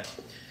and all that.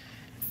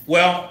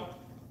 Well,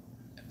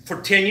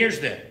 for 10 years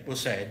then, we'll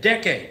say, a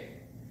decade,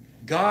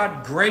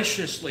 God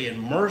graciously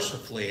and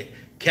mercifully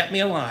kept me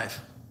alive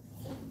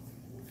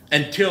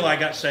until I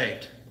got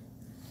saved.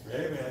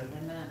 Amen.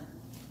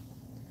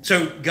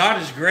 So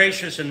God is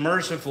gracious and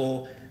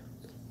merciful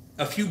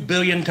a few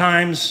billion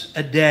times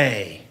a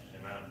day,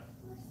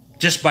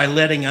 just by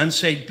letting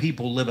unsaved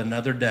people live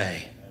another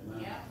day.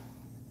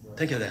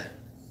 Think of that.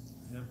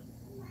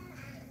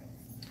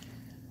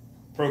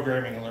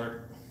 Programming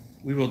alert.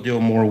 We will deal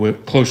more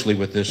closely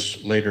with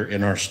this later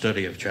in our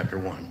study of chapter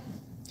 1.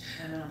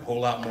 A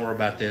whole lot more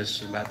about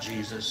this, about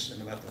Jesus,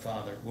 and about the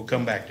Father. We'll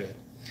come back to it.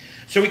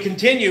 So we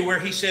continue where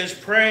he says,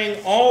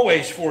 praying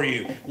always for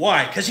you.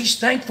 Why? Because he's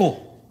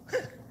thankful.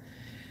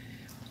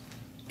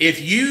 If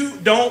you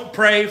don't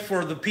pray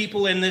for the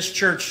people in this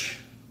church,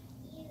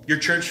 your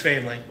church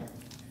family,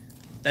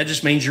 that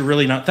just means you're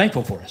really not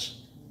thankful for us.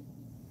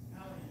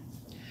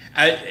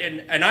 I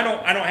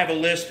don't have a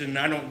list, and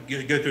I don't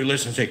go through a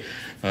list and say,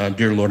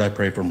 dear Lord, I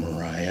pray for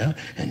Mariah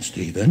and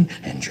Stephen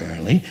and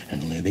Charlie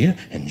and Lydia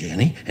and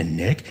Jenny and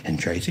Nick and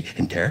Tracy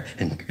and Tara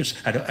and Chris.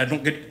 I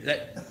don't get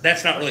that.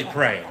 That's not really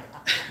praying.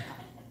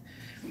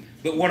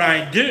 But what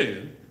I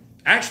do,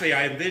 actually,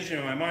 I envision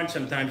in my mind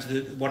sometimes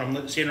what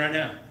I'm seeing right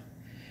now.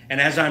 And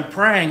as I'm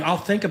praying, I'll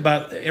think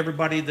about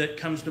everybody that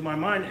comes to my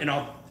mind, and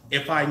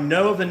if I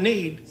know of a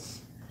need,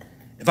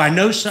 if I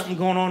know something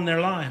going on in their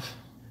life,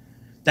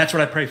 that's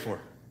what I pray for.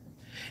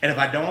 And if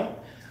I don't,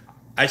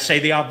 I say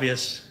the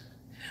obvious.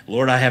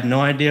 Lord, I have no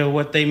idea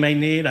what they may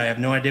need. I have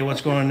no idea what's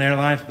going on in their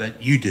life,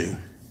 but you do.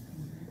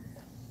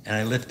 And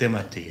I lift them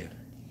up to you.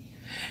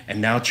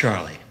 And now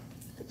Charlie.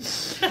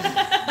 This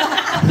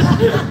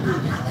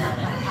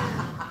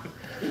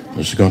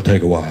is going to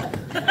take a while.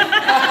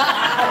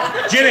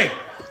 Jenny,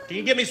 can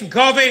you get me some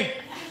coffee?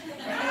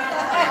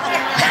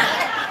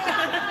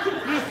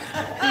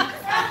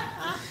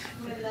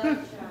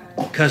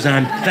 Because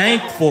I'm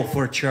thankful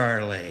for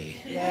Charlie.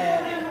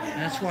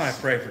 That's why I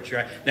pray for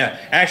Charlie. Now,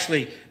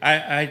 actually,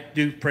 I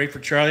do pray for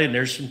Charlie, and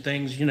there's some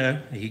things,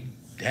 he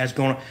has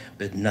going on,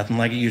 but nothing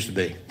like it used to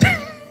be.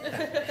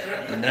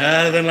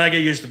 Nothing like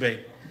it used to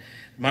be.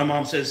 My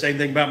mom said the same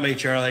thing about me,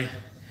 Charlie.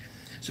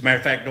 As a matter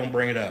of fact, don't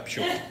bring it up.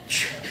 She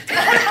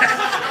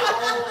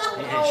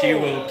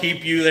will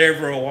keep you there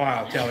for a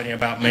while telling you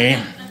about me.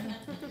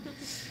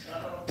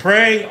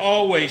 Praying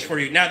always for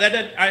you. Now,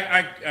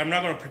 I'm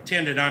not going to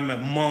pretend that I'm a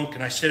monk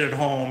and I sit at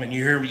home and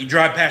you hear me. You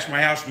drive past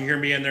my house and you hear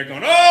me in there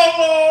going,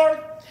 "Oh, Lord!"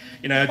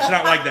 It's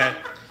not like that.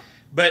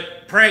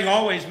 But praying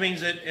always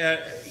means that,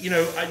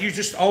 you're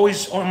just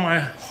always on my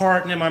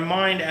heart and in my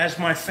mind as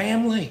my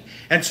family.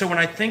 And so when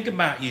I think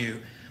about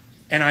you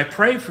and I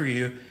pray for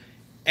you,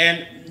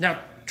 and now,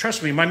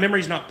 trust me, my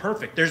memory's not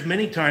perfect. There's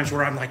many times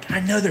where I'm like,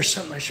 I know there's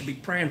something I should be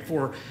praying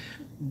for.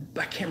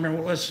 I can't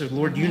remember what it was. So,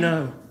 Lord, you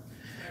know.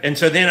 And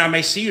so then I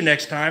may see you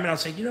next time, and I'll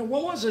say,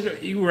 what was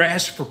it you were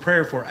asked for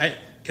prayer for?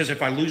 Because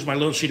if I lose my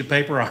little sheet of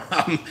paper,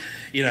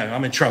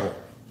 I'm in trouble.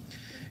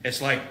 It's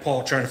like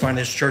Paul trying to find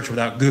his church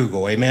without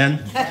Google.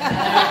 Amen?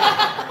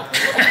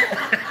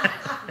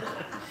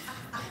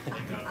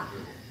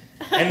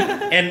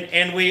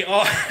 and we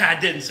all, I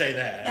didn't say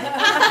that.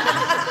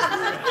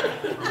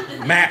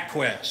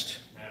 MapQuest.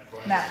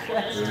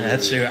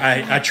 That's who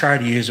I try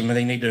to use them, and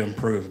they need to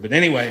improve. But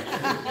anyway,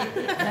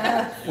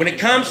 when it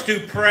comes to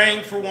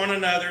praying for one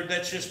another,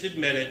 let's just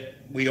admit it.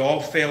 We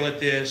all fail at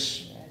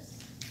this,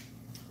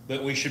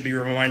 but we should be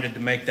reminded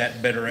to make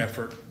that better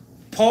effort.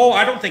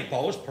 I don't think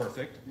Paul was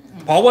perfect.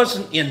 Paul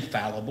wasn't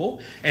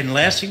infallible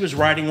unless he was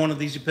writing one of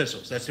these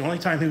epistles. That's the only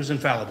time he was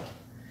infallible.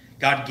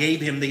 God gave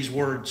him these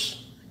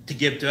words to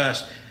give to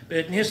us.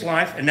 But in his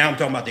life, and now I'm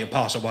talking about the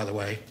apostle, by the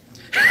way.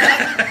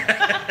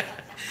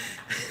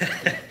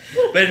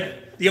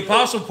 But the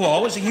apostle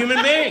Paul was a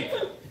human being.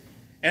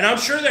 And I'm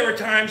sure there were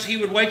times he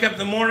would wake up in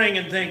the morning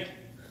and think,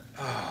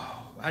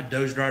 I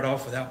dozed right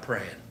off without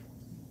praying.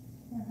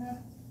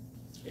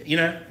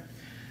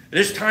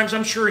 There's times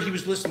I'm sure he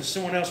was listening to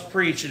someone else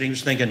preach and he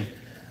was thinking,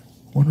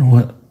 wonder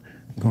what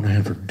I'm going to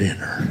have for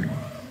dinner.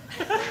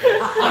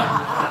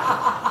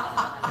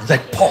 It's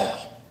like, Paul,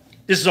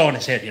 this is all in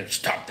his head.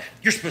 Stop that.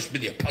 You're supposed to be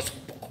the apostle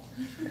Paul.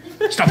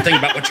 Stop thinking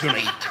about what you're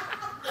going to eat.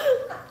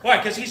 Why?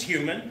 Because he's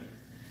human.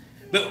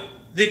 But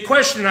the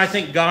question I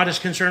think God is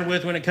concerned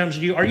with when it comes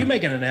to you, are you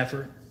making an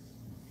effort?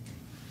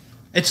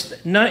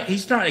 He's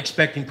not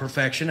expecting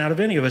perfection out of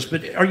any of us,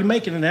 but are you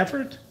making an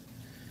effort?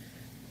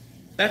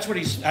 I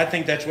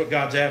think that's what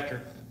God's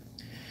after.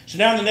 So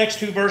now in the next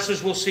two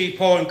verses, we'll see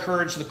Paul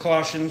encourage the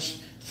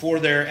Colossians for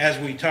their, as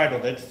we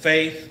titled it,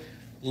 faith,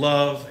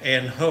 love,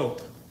 and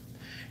hope.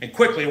 And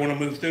quickly, I want to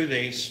move through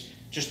these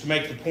just to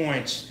make the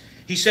points.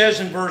 He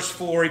says in verse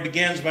 4, he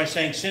begins by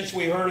saying, since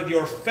we heard of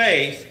your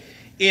faith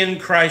in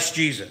Christ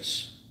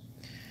Jesus.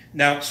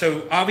 Now,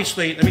 so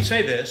obviously, let me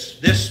say this.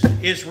 This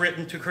is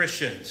written to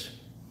Christians.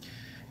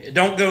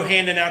 Don't go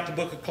handing out the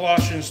book of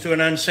Colossians to an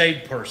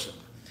unsaved person.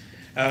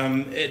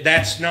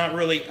 That's not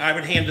really, I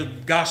would hand the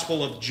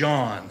Gospel of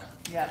John.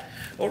 Yeah.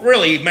 Well,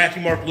 really,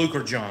 Matthew, Mark, Luke,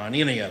 or John,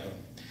 any of them.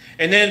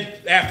 And then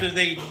after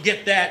they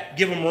get that,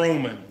 give them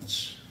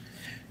Romans.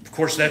 Of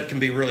course, that can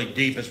be really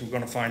deep, as we're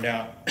going to find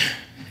out.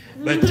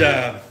 But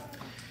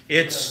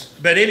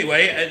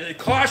anyway,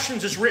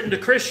 Colossians is written to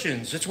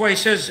Christians. That's why he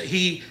says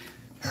he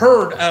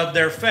heard of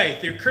their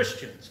faith. They're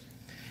Christians.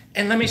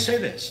 And let me say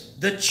this.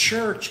 The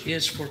church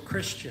is for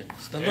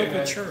Christians, the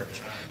local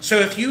church. So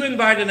if you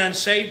invite an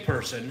unsaved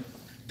person,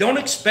 don't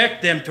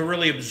expect them to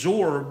really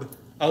absorb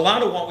a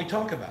lot of what we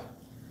talk about.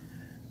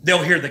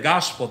 They'll hear the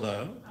gospel,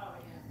 though,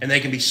 and they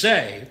can be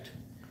saved,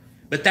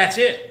 but that's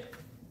it.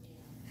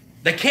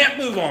 They can't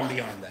move on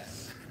beyond that.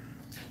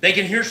 They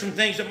can hear some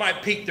things that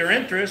might pique their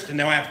interest, and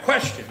they'll have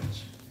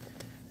questions.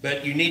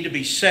 But you need to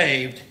be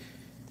saved,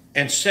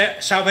 and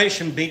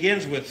salvation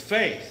begins with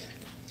faith,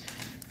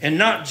 and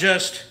not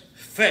just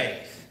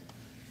faith.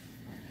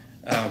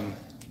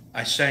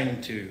 I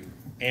sang to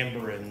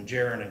Amber and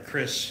Jaron and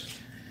Chris,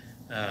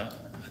 I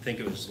think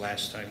it was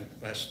last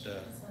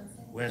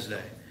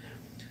Wednesday,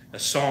 a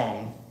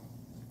song.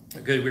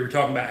 Good, we were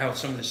talking about how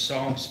some of the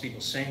songs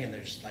people sing and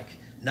there's like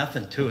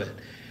nothing to it.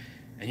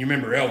 And you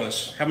remember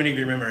Elvis. How many of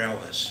you remember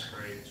Elvis?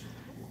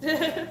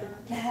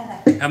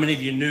 How many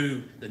of you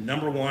knew the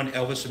 #1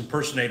 Elvis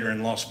impersonator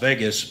in Las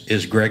Vegas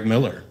is Greg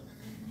Miller?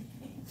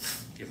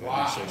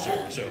 Wow.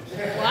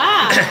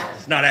 Wow.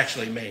 It's not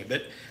actually me,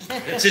 but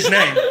it's his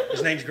name.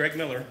 His name's Greg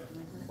Miller.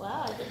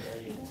 Wow.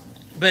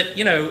 But,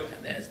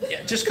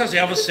 just because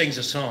Elvis sings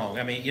a song,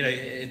 I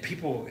mean,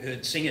 people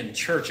sing it in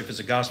church if it's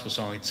a gospel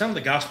song. Some of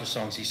the gospel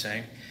songs he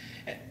sang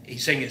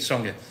a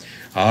song that,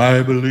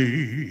 I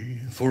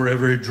believe for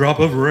every drop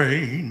of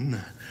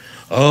rain,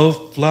 a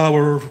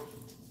flower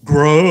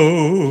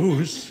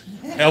grows.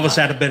 Elvis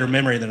had a better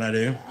memory than I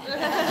do.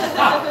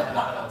 I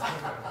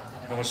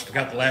almost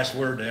forgot the last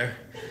word there.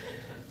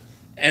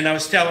 And I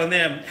was telling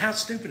them, how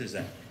stupid is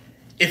that?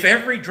 If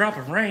every drop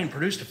of rain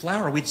produced a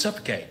flower, we'd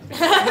suffocate. All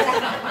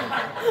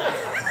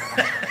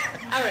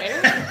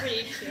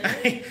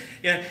right,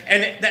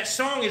 and that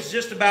song is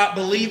just about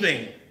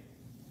believing.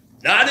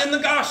 Not in the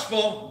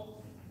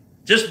gospel,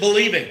 just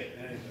believing,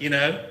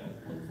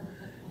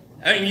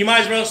 I mean, you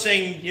might as well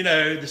sing,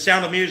 The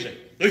Sound of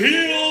Music. The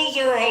hills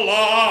are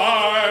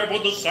alive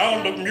with the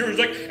sound of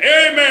music.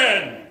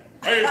 Amen.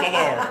 Praise the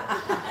Lord.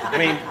 I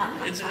mean,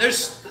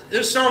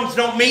 those songs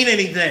don't mean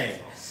anything.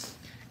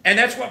 And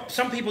that's what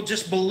some people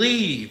just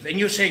believe. And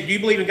you say, do you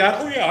believe in God?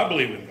 Oh, yeah, I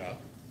believe in God.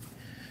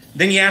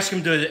 Then you ask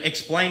them to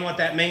explain what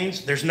that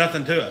means. There's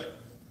nothing to it.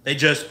 They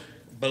just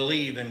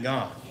believe in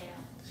God. Yeah.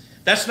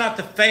 That's not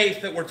the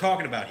faith that we're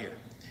talking about here.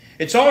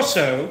 It's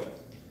also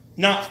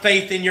not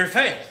faith in your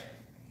faith.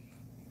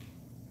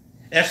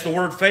 That's the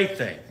word faith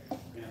thing.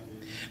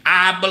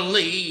 I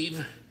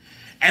believe,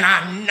 and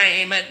I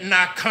name it, and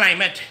I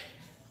claim it.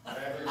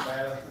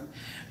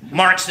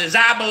 Mark says,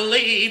 I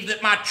believe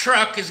that my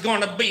truck is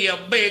going to be a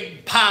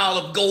big pile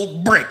of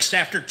gold bricks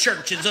after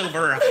church is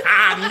over.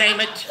 I name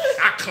it,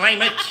 I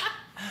claim it.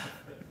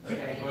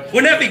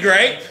 Wouldn't that be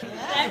great?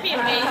 That'd be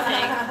amazing.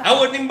 I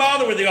wouldn't even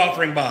bother with the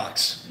offering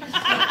box.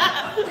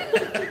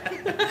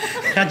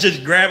 I'd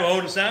just grab a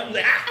hold of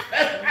something.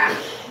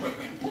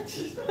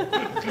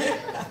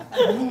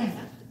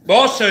 But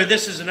also,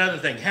 this is another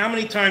thing. How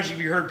many times have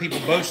you heard people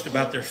boast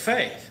about their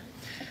faith?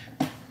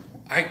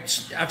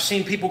 I've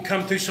seen people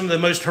come through some of the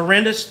most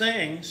horrendous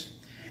things,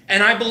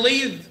 and I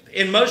believe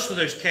in most of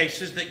those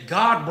cases that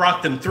God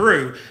brought them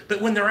through.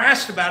 But when they're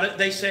asked about it,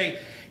 they say,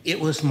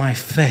 it was my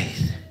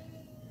faith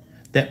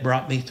that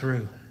brought me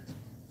through.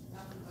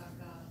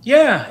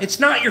 Yeah, it's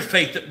not your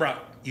faith that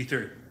brought you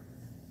through.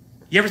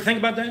 You ever think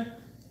about that?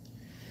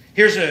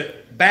 Here's a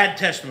bad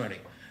testimony.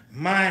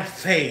 My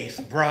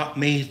faith brought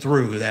me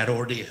through that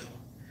ordeal.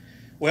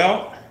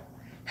 Well,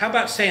 how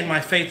about saying my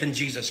faith in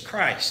Jesus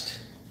Christ?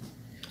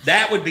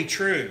 That would be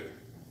true.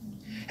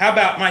 How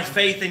about my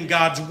faith in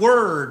God's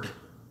Word?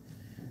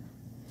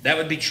 That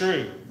would be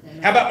true.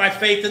 How about my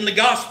faith in the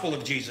gospel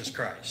of Jesus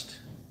Christ?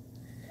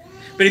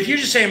 But if you're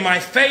just saying my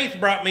faith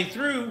brought me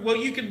through, well,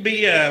 you could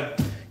be a,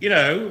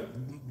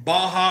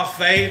 Baha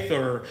faith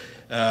or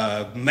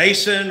a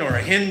Mason or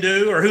a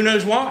Hindu or who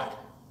knows what.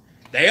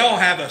 They all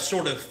have a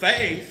sort of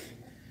faith.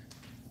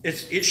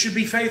 It should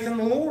be faith in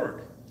the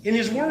Lord, in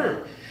His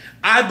Word.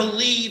 I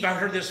believe, I've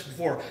heard this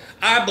before,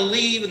 I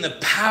believe in the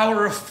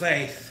power of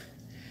faith.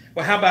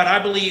 Well, how about I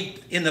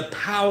believe in the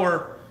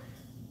power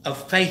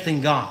of faith in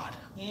God?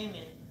 Amen.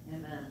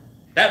 Amen.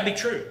 That would be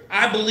true.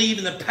 I believe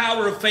in the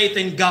power of faith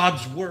in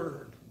God's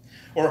Word.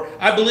 Or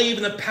I believe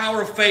in the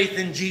power of faith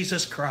in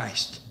Jesus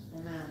Christ.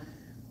 Amen.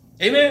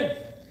 Amen.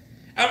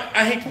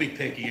 I hate to be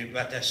picky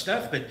about that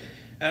stuff, but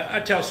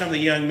I tell some of the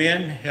young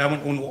men, I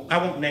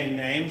won't name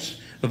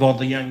names of all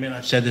the young men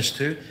I've said this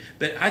to,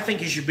 but I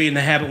think you should be in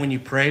the habit when you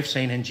pray of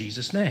saying in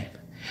Jesus' name.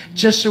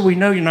 Just so we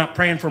know you're not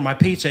praying for my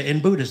pizza in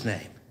Buddha's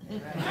name.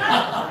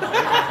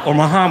 Or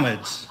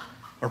Muhammad's.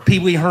 Or Pee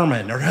Wee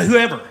Herman. Or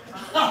whoever.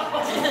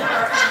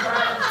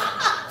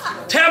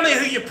 Tell me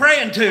who you're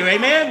praying to.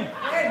 Amen?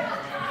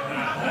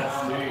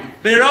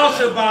 But it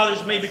also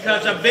bothers me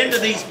because I've been to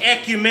these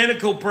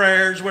ecumenical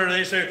prayers where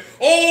they say,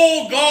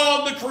 oh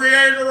God, the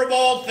creator of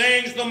all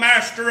things, the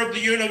master of the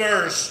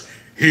universe.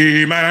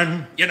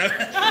 He-Man. You're like,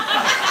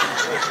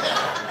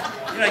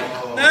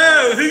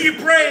 no, who you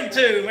praying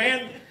to,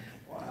 man?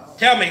 Wow.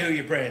 Tell me who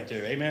you're praying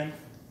to. Amen?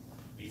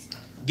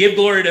 Give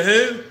glory to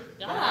who?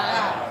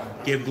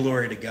 God. Give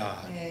glory to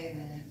God.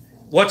 Amen.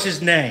 What's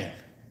His name?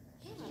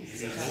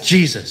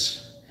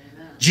 Jesus.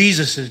 Amen.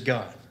 Jesus is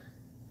God.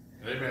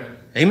 Amen.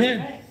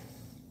 Amen.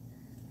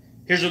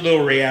 Here's a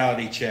little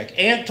reality check.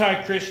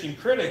 Anti-Christian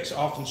critics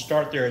often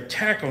start their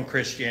attack on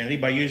Christianity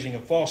by using a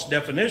false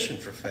definition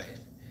for faith.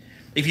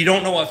 If you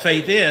don't know what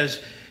faith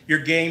is, you're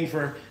game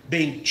for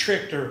being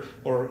tricked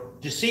or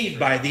deceived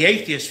by the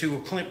atheists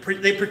who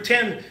they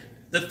pretend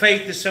that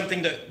faith is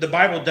something that the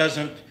Bible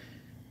doesn't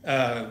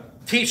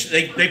teach.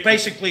 They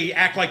basically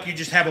act like you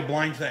just have a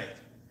blind faith.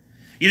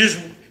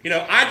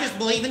 I just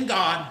believe in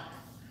God.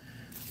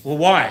 Well,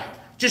 why?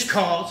 Just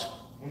cause.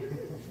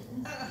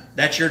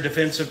 That's your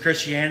defense of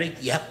Christianity?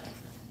 Yep.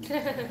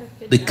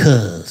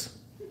 Because.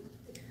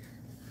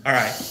 All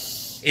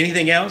right.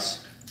 Anything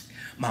else?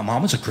 My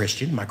mom was a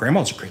Christian. My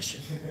grandma was a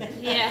Christian.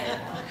 Yeah.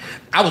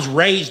 I was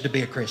raised to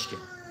be a Christian.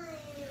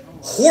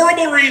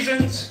 Horrible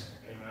reasons.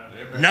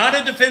 Not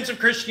a defense of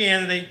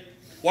Christianity.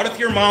 What if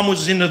your mom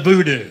was into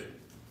voodoo?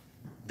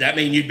 That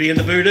mean you'd be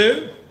into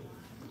voodoo?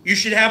 You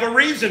should have a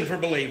reason for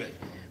believing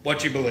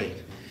what you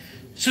believe.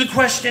 So the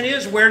question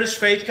is, where does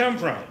faith come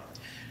from?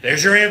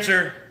 There's your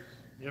answer.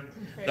 Yep.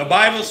 The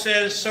Bible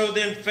says, so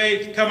then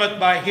faith cometh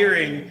by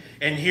hearing,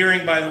 and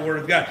hearing by the word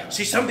of God.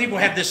 See, some people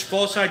have this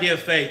false idea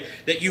of faith,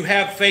 that you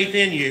have faith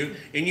in you,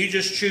 and you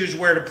just choose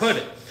where to put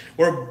it.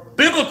 Where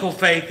biblical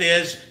faith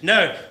is,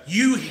 no,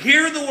 you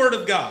hear the word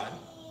of God,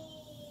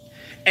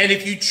 and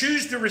if you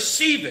choose to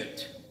receive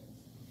it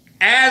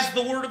as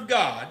the word of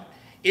God,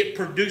 it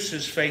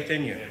produces faith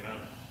in you.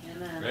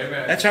 Amen.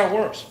 Amen. That's how it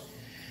works.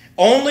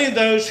 Only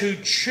those who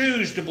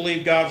choose to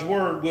believe God's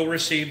word will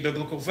receive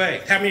biblical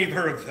faith. How many of you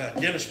have heard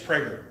of Dennis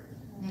Prager?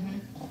 Mm-hmm.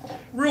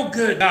 Real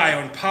good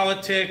guy on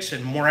politics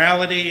and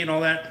morality and all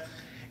that.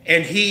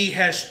 And he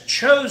has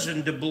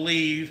chosen to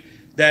believe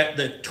that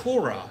the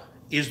Torah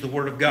is the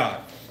word of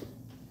God,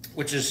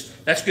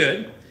 that's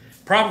good.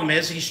 Problem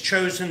is, he's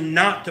chosen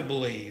not to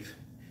believe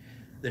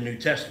the New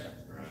Testament.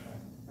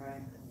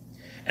 Right.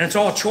 And it's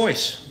all a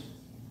choice.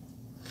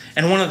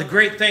 And one of the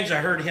great things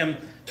I heard him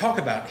talk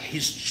about,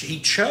 he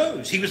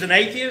chose. He was an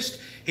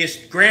atheist.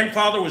 His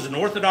grandfather was an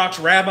Orthodox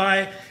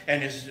rabbi,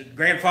 and his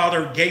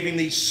grandfather gave him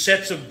these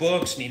sets of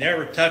books, and he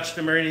never touched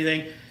them or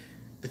anything.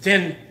 But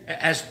then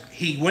as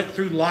he went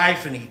through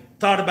life and he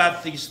thought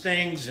about these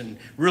things and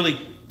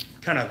really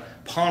kind of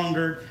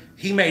pondered.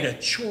 He made a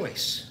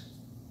choice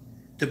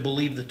to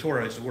believe the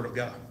Torah is the Word of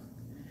God.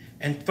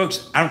 And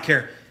folks, I don't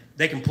care.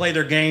 They can play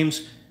their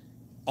games.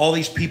 All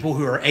these people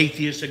who are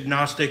atheists,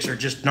 agnostics, or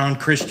just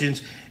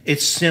non-Christians,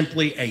 it's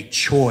simply a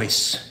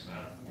choice.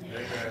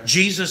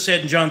 Jesus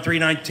said in John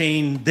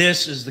 3:19,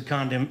 this is the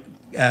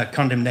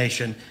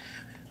condemnation,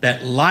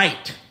 that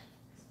light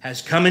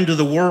has come into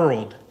the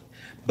world,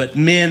 but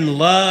men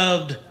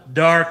loved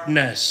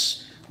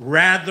darkness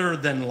rather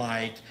than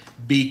light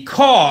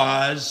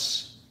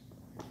because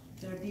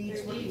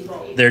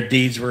their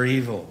deeds were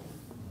evil.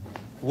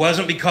 It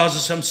wasn't because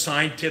of some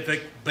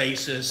scientific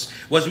basis.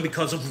 It wasn't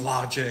because of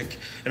logic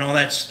and all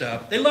that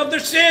stuff. They loved their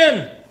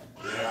sin.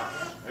 Yeah.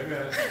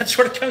 Amen. That's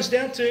what it comes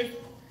down to.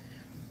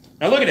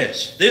 Now look at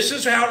this. This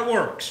is how it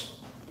works.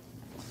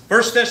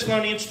 1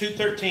 Thessalonians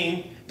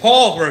 2:13.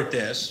 Paul wrote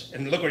this,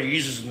 and look what he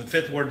uses in the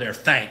 5th word there,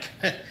 thank.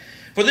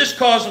 For this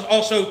cause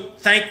also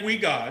thank we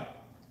God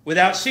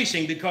without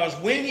ceasing, because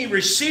when ye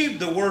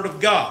received the word of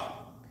God,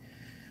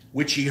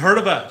 which ye heard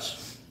of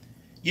us,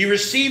 ye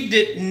received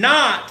it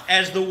not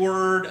as the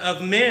word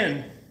of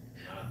men,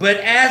 but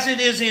as it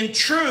is in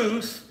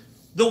truth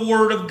the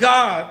word of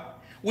God,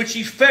 which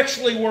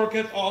effectually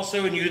worketh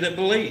also in you that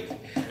believe.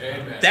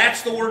 Amen.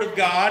 That's the word of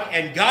God,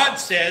 and God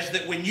says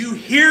that when you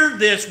hear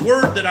this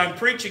word that I'm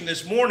preaching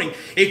this morning,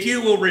 if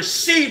you will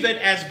receive it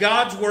as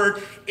God's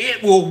word,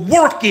 it will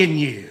work in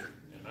you.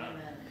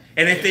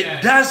 And if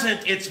it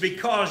doesn't, it's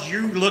because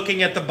you're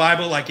looking at the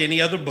Bible like any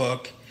other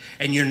book,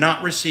 and you're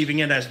not receiving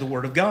it as the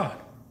word of God.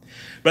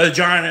 Brother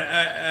John,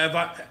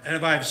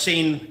 I've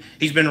seen,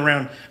 he's been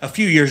around a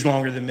few years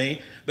longer than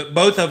me, but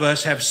both of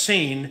us have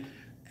seen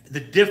the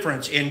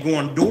difference in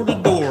going door to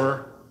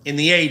door in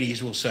the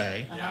 80s, we'll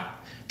say,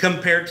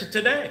 compared to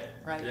today.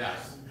 Right.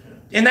 Yes.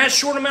 In that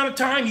short amount of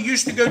time, you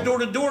used to go door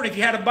to door, and if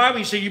you had a Bible,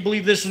 you say, you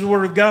believe this is the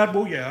word of God?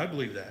 Well, yeah, I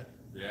believe that.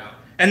 Yeah.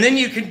 And then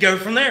you can go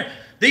from there.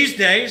 These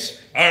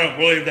days, I don't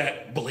believe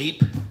that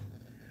bleep.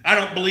 I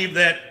don't believe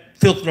that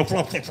filth.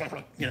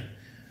 You know,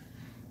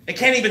 they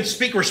can't even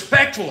speak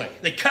respectfully.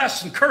 They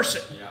cuss and curse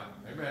it. Yeah.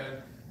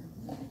 Amen.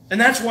 And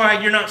that's why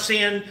you're not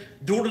seeing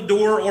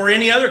door-to-door or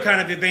any other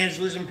kind of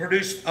evangelism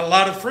produce a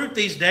lot of fruit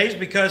these days,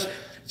 because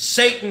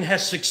Satan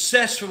has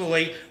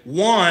successfully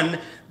won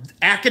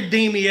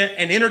academia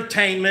and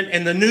entertainment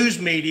and the news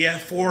media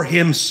for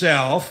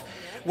himself,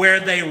 where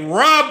they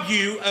rob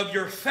you of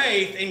your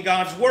faith in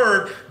God's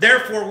word.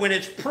 Therefore, when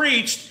it's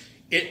preached,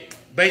 it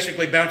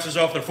basically bounces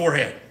off their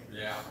forehead.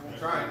 Yeah.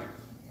 That's right.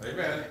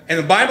 Amen. And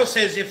the Bible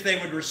says if they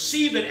would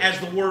receive it as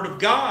the word of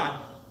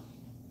God,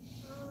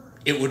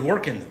 it would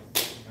work in them.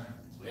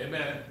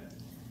 Amen.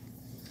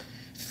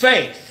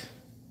 Faith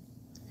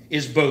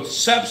is both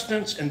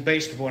substance and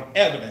based upon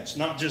evidence,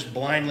 not just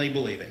blindly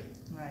believing.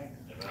 Right.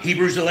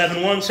 Hebrews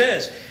 11:1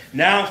 says,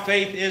 now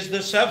faith is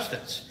the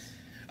substance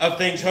of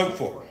things hoped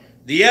for,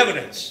 the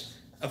evidence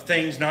of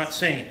things not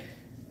seen.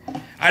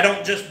 I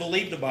don't just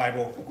believe the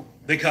Bible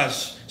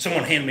because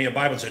someone handed me a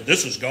Bible and said,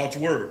 this is God's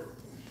word.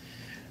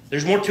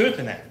 There's more to it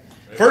than that.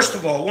 First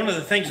of all, one of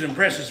the things that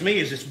impresses me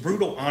is its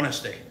brutal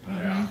honesty.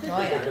 Yeah. Oh,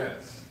 yeah.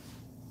 Yes.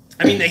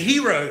 I mean, the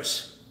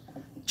heroes,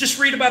 just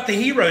read about the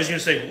heroes, you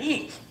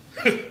say,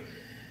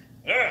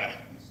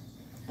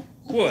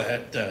 boy,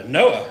 that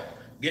Noah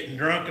getting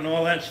drunk and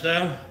all that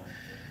stuff.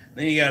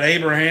 Then you got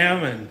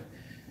Abraham, and,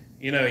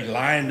 you know, he's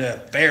lying to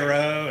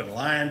Pharaoh and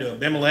lying to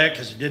Abimelech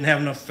because he didn't have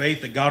enough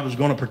faith that God was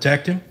going to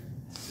protect him.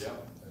 Yeah.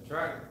 That's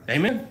right.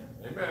 Amen.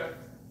 Amen.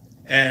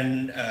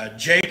 And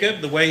Jacob,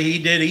 the way he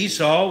did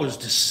Esau was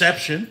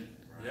deception.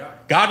 Yeah.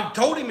 God had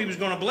told him he was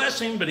going to bless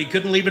him, but he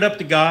couldn't leave it up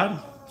to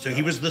God. So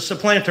he was the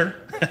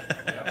supplanter.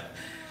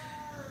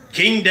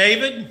 King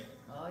David.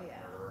 Oh, yeah.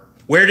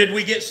 Where did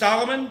we get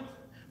Solomon?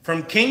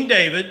 From King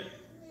David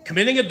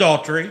committing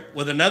adultery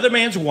with another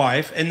man's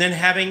wife and then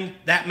having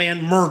that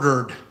man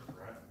murdered.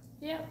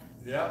 Yeah.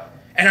 Yeah.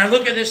 And I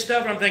look at this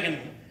stuff and I'm thinking,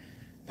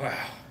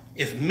 wow,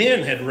 if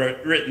men had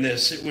written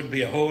this, it would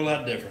be a whole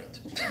lot different.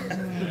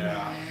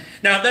 Yeah.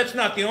 Now, that's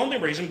not the only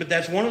reason, but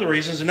that's one of the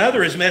reasons.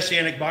 Another is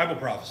Messianic Bible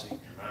prophecy.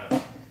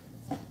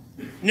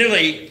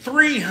 Nearly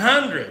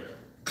 300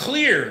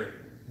 clear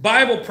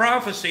Bible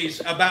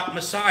prophecies about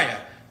Messiah,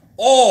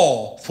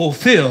 all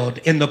fulfilled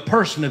in the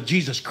person of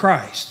Jesus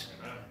Christ.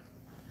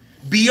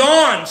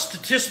 Beyond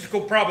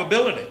statistical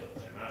probability.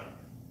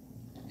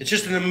 It's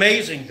just an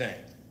amazing thing.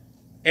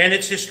 And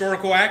it's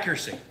historical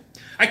accuracy.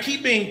 I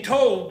keep being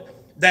told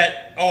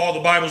that, oh, the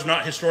Bible's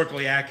not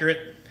historically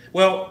accurate.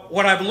 Well,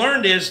 what I've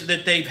learned is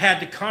that they've had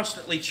to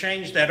constantly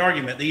change that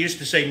argument. They used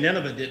to say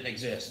Nineveh didn't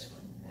exist.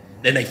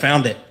 Then they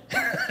found it.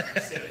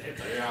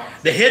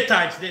 The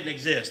Hittites didn't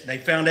exist. They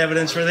found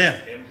evidence for them.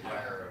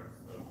 Empire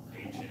of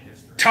ancient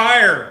history.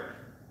 Tyre,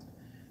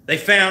 they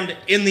found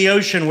in the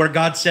ocean where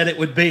God said it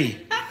would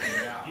be.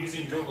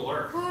 Using Google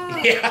Earth.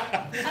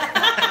 Yeah.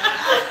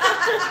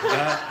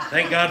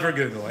 Thank God for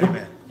Google.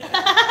 Amen.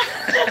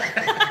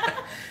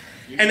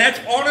 And that's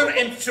on.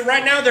 And so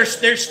right now they're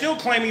still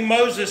claiming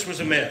Moses was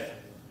a myth.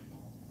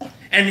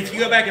 And if you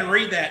go back and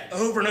read that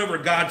over and over,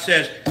 God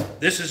says,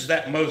 "This is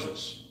that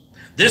Moses."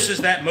 This is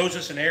that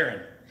Moses and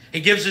Aaron. He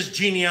gives us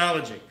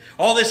genealogy.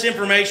 All this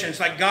information, it's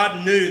like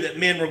God knew that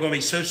men were going to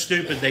be so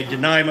stupid they'd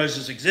deny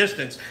Moses'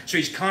 existence. So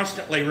he's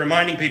constantly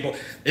reminding people,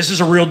 this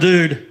is a real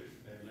dude.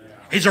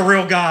 He's a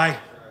real guy.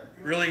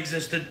 Really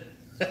existed.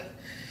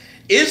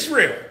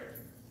 Israel,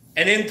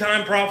 an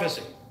end-time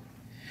prophecy.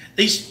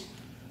 These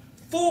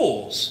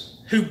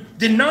fools who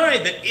deny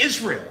that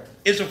Israel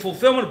is a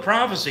fulfillment of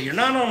prophecy are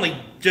not only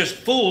just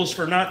fools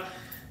for not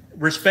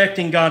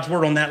respecting God's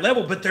word on that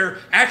level, but they're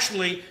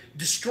actually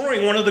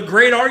destroying one of the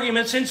great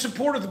arguments in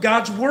support of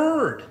God's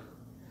word.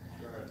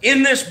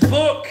 In this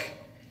book,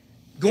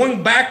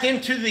 going back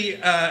into the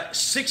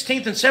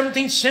 16th and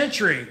 17th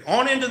century,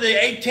 on into the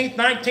 18th,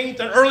 19th,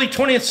 and early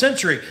 20th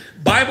century,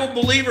 Bible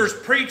believers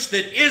preached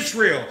that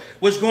Israel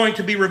was going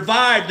to be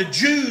revived. The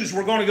Jews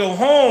were going to go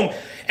home.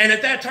 And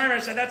at that time, I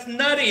said, that's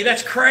nutty.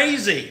 That's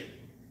crazy.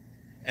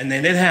 And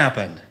then it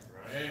happened.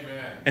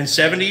 Amen. And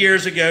 70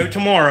 years ago,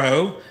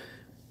 tomorrow,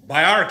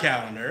 by our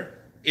calendar,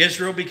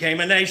 Israel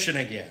became a nation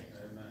again.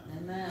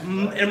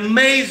 Amen.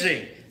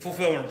 Amazing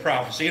fulfillment of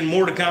prophecy, and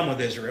more to come with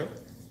Israel.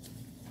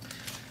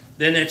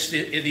 Then it's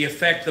the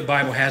effect the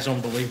Bible has on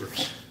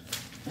believers.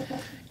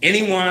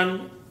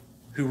 Anyone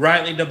who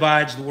rightly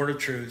divides the word of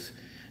truth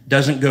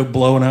doesn't go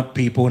blowing up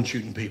people and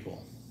shooting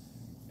people.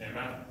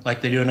 Amen.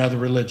 Like they do in other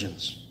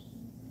religions.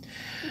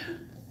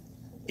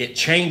 It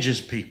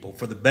changes people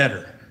for the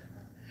better.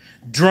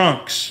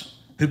 Drunks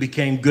who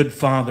became good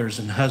fathers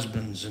and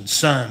husbands and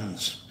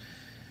sons.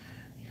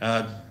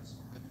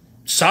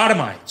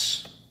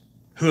 Sodomites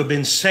who have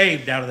been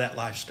saved out of that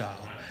lifestyle.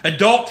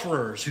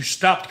 Adulterers who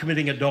stopped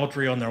committing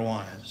adultery on their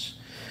wives.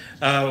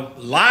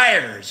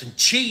 Liars and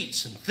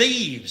cheats and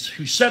thieves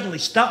who suddenly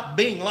stopped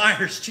being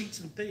liars, cheats,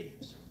 and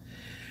thieves.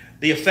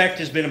 The effect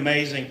has been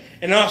amazing.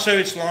 And also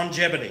its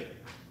longevity.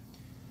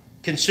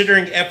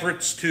 Considering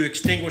efforts to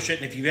extinguish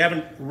it, and if you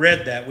haven't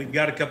read that, we've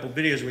got a couple of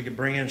videos we can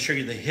bring in and show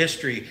you the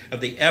history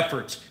of the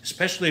efforts,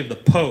 especially of the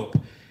Pope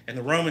and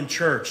the Roman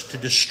Church, to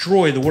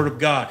destroy the Word of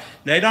God.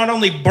 They not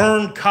only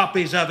burned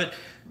copies of it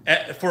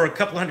for a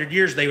couple hundred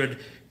years, they would,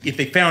 if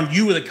they found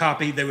you with a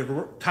copy, they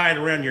would tie it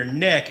around your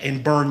neck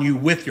and burn you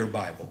with your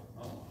Bible.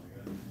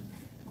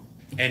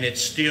 And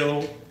it's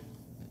still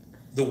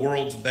the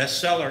world's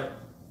bestseller,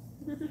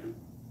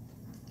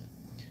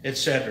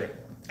 etc.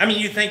 I mean,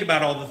 you think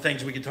about all the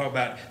things we could talk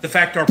about. The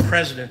fact our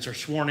presidents are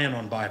sworn in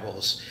on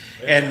Bibles.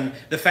 And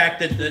the fact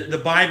that the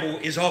Bible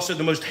is also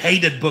the most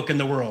hated book in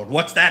the world.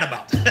 What's that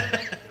about?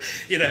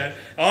 You know,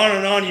 on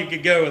and on you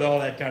could go with all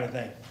that kind of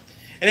thing.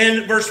 And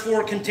then verse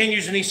 4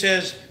 continues and he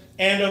says,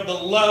 and of the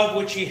love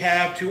which ye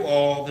have to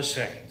all the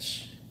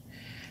saints.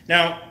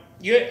 Now,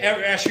 you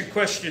ever ask your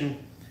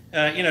question,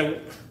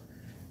 the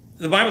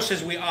Bible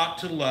says we ought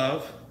to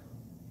love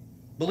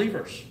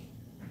believers.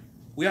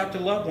 We ought to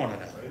love one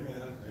another.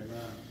 Amen.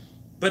 Amen.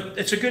 But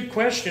it's a good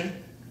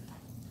question.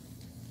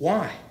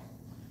 Why?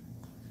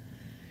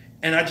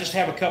 And I just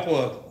have a couple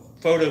of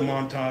photo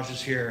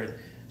montages here. And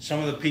some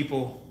of the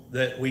people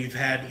that we've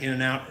had in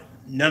and out,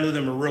 none of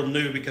them are real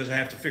new because I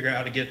have to figure out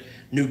how to get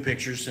new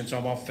pictures since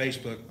I'm off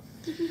Facebook.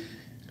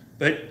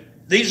 But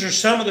these are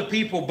some of the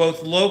people,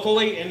 both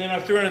locally, and then I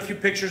threw in a few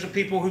pictures of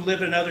people who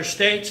live in other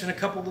states and a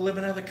couple who live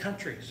in other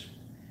countries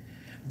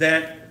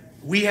that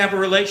we have a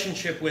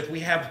relationship with.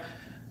 We have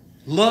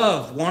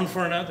love one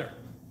for another.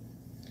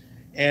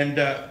 And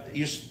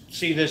you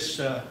see this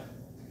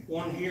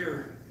one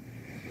here.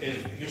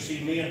 You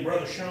see me and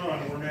Brother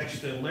Sean. We're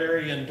next to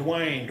Larry and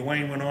Dwayne.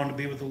 Dwayne went on to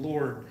be with the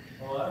Lord.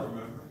 Oh, I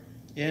remember.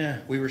 Yeah,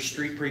 we were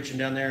street preaching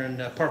down there in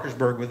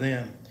Parkersburg with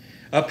them.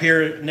 Up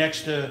here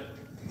next to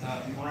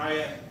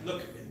Mariah.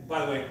 Look,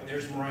 by the way,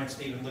 there's Mariah and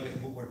Stephen. Look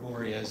at where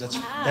Gloria is.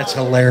 That's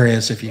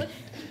hilarious if you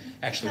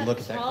actually look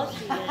at that.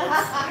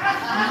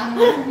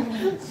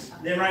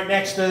 Then right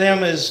next to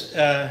them is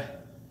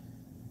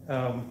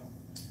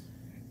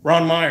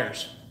Ron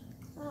Myers.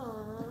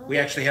 Aww. We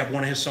actually have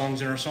one of his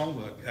songs in our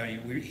songbook. I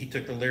mean, he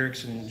took the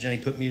lyrics and Jenny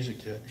put music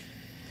to it.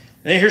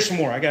 And here's some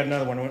more. I got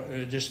another one.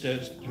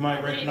 You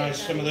might recognize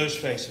some of those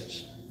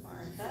faces.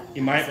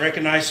 You might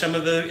recognize some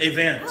of the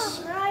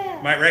events.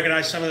 You might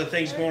recognize some of the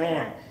things going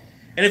on.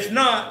 And if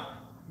not,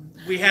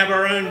 we have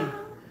our own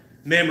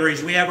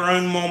memories. We have our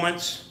own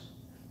moments.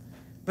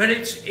 But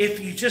if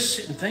you just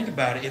sit and think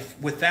about it, if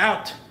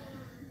without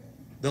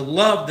the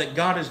love that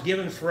God has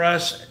given for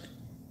us,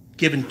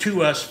 given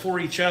to us for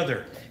each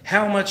other,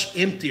 how much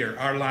emptier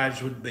our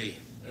lives would be.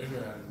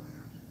 Amen.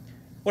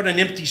 What an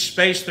empty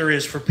space there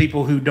is for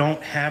people who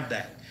don't have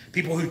that.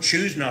 People who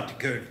choose not to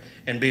go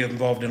and be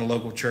involved in a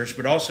local church,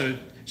 but also,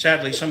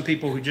 sadly, some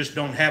people who just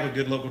don't have a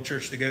good local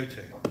church to go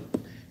to.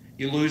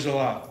 You lose a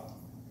lot.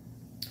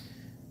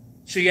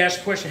 So you ask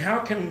the question, how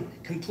can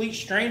complete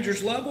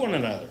strangers love one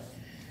another?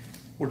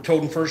 We're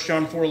told in 1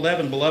 John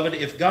 4:11, beloved,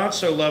 if God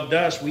so loved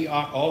us, we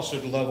ought also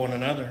to love one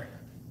another.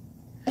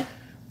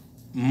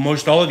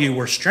 Most all of you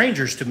were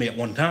strangers to me at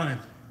one time.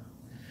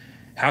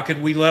 How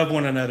could we love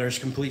one another as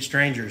complete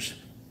strangers?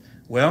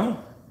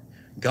 Well,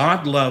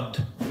 God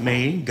loved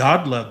me,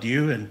 God loved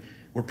you, and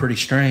we're pretty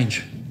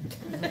strange.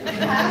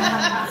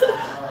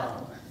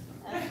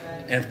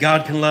 And if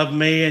God can love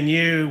me and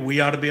you,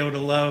 we ought to be able to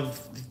love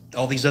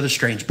all these other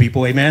strange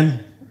people.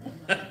 Amen?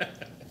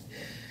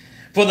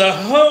 For the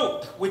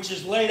hope which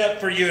is laid up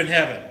for you in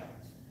heaven.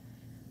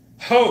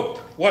 Hope.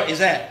 What is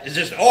that? Is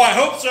this, oh, I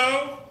hope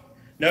so?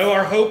 No,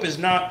 our hope is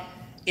not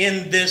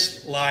in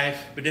this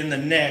life, but in the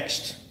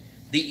next,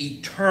 the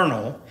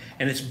eternal.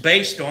 And it's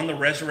based on the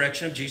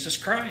resurrection of Jesus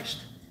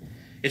Christ.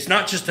 It's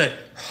not just a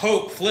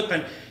hope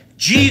flippant.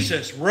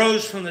 Jesus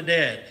rose from the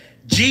dead.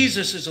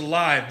 Jesus is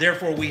alive.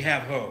 Therefore, we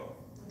have hope.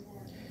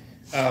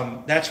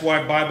 That's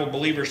why Bible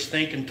believers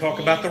think and talk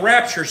about the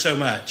rapture so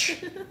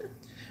much.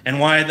 And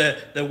why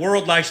the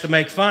world likes to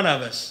make fun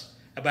of us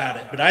about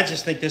it. But I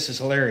just think this is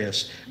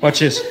hilarious. Watch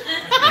this.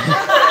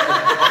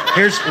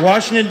 Here's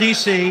Washington,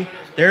 D.C.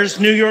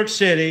 There's New York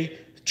City,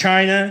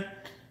 China.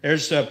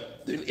 There's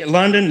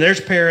London.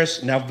 There's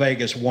Paris. Now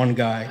Vegas. One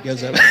guy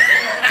goes up.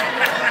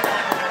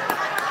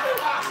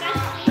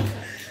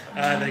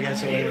 I think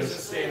that's He was hilarious.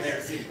 just staying there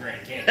to see the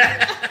Grand Canyon.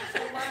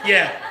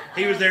 Yeah,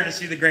 he was there to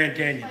see the Grand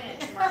Canyon.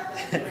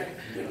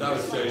 That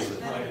was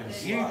Jason.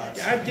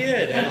 I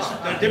did.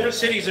 In different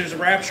cities, there's a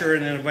rapture,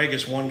 and then in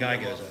Vegas, one guy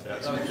goes up. That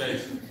was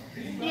Jason.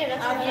 Yeah,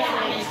 that's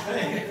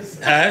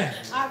what Huh?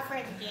 Our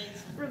friend Jason.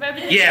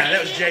 Remember that? Yeah,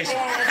 that was Jason.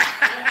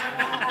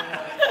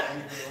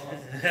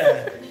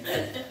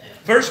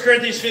 1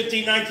 Corinthians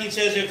 15:19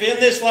 says, if in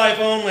this life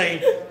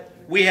only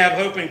we have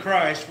hope in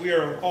Christ, we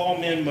are all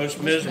men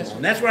most miserable.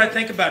 And that's what I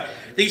think about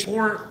these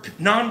poor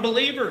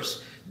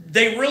non-believers.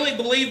 They really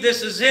believe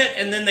this is it,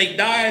 and then they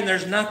die and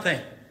there's nothing.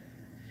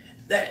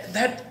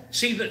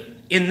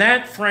 In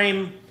that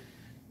frame,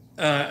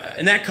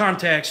 in that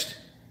context,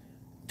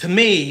 to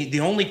me, the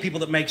only people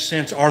that make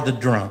sense are the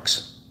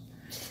drunks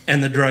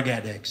and the drug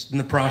addicts and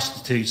the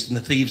prostitutes and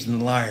the thieves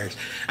and the liars.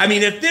 I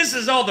mean, if this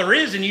is all there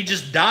is and you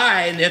just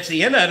die and that's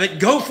the end of it,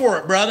 go for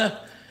it, brother.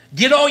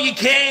 Get all you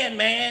can,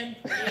 man.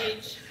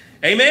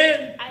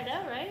 Amen? I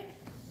know, right?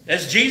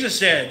 As Jesus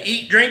said,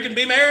 eat, drink, and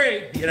be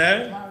merry, you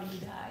know?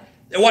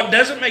 What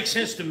doesn't make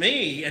sense to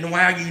me, and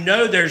why you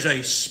know there's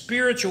a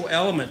spiritual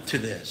element to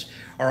this,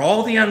 are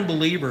all the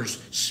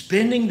unbelievers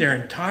spending their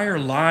entire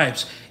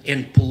lives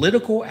in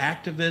political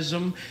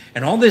activism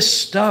and all this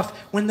stuff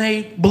when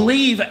they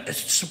believe,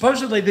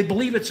 supposedly they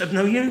believe it's of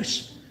no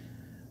use.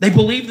 They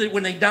believe that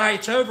when they die,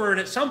 it's over, and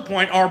at some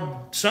point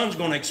our sun's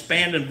going to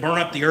expand and burn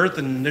up the earth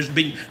and there's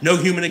be no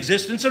human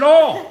existence at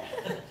all.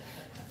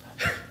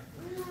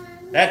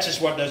 That's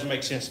just what doesn't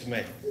make sense to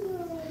me.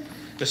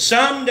 But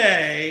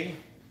someday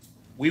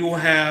we will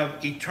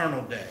have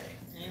eternal day.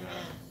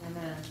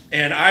 Amen.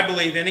 And I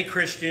believe any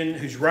Christian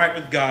who's right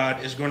with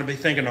God is going to be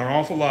thinking an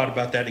awful lot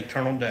about that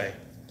eternal day.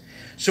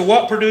 So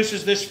what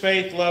produces this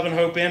faith, love, and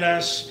hope in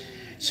us?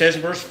 It says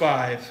in verse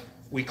 5,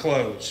 we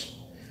close.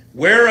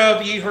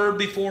 Whereof ye heard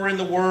before in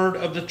the word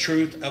of the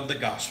truth of the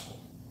gospel.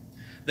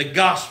 The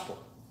gospel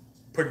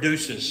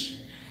produces.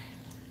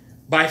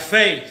 By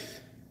faith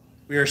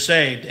we are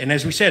saved. And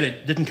as we said,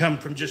 it didn't come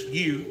from just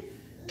you.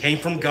 It came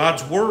from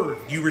God's word.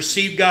 You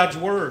received God's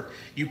word.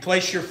 You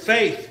place your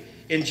faith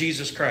in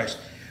Jesus Christ.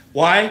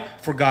 Why?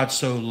 For God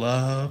so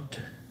loved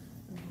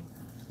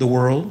the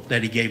world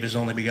that he gave his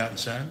only begotten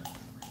Son.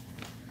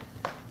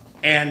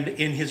 And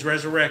in his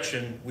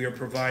resurrection, we are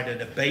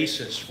provided a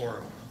basis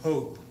for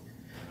hope.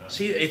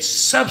 See, it's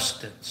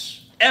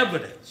substance,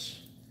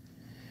 evidence.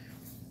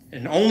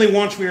 And only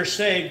once we are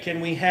saved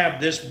can we have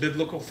this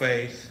biblical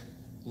faith,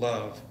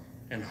 love,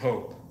 and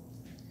hope.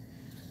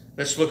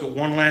 Let's look at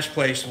one last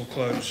place and we'll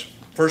close.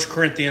 1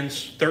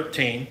 Corinthians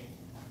 13.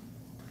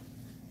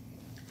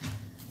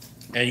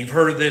 And you've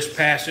heard of this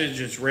passage.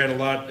 It's read a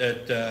lot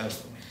at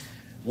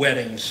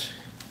weddings.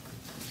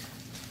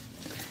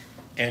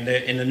 And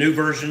in the new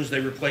versions,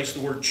 they replace the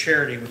word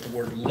charity with the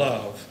word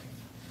love.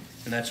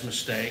 And that's a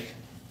mistake.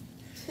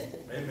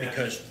 Amen.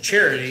 Because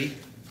charity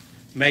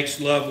makes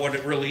love what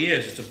it really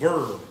is. It's a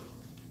verb.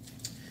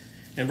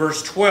 In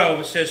verse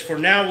 12, it says, for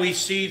now we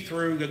see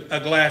through a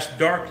glass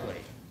darkly.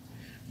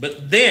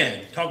 But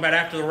then, talking about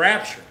after the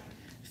rapture,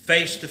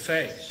 face to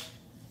face.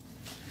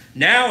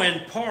 Now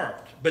in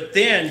part, but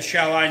then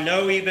shall I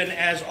know even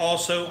as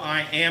also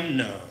I am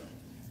known.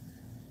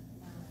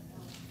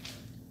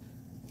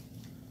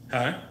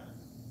 Huh?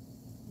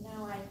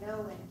 Now I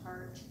know in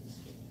part. Just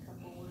a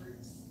couple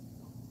words.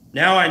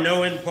 Now I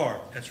know in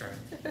part. That's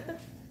right.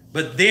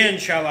 But then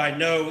shall I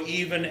know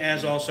even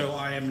as also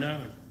I am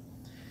known.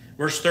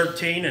 Verse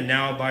 13, and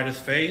now abideth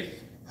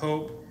faith,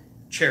 hope,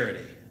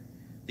 charity.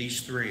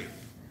 These three.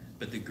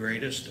 But the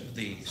greatest of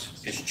these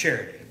is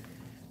charity.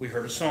 We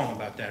heard a song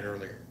about that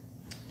earlier.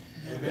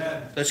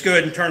 Amen. Let's go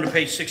ahead and turn to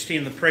page 16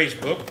 in the praise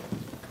book.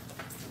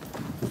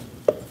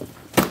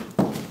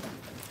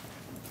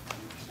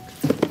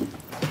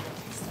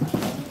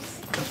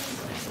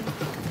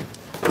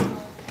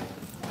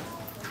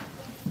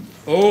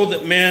 Oh,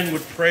 that men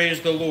would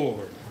praise the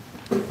Lord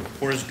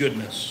for his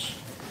goodness.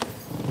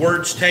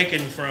 Words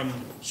taken from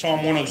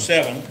Psalm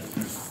 107.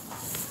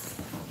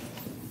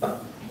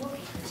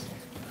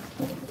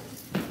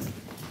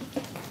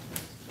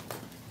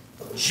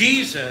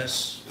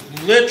 Jesus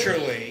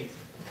literally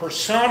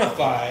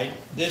personified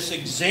this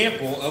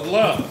example of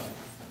love.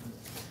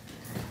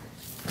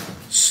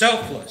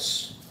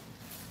 Selfless,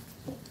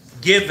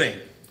 giving.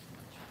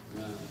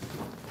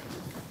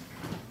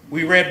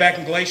 We read back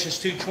in Galatians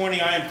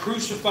 2:20, I am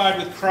crucified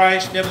with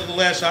Christ,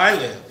 nevertheless I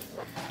live.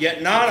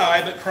 Yet not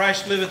I, but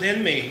Christ liveth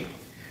in me.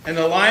 And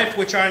the life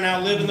which I now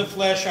live in the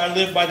flesh, I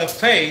live by the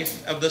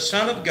faith of the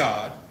Son of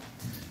God,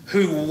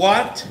 who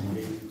what?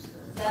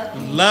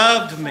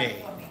 Loved me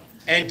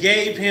and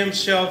gave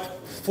himself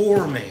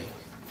for me.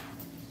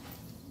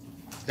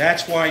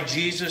 That's why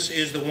Jesus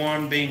is the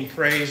one being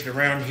praised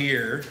around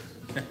here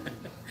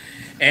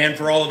and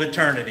for all of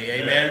eternity.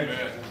 Amen?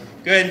 Amen.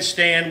 Go ahead and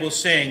stand. We'll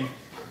sing.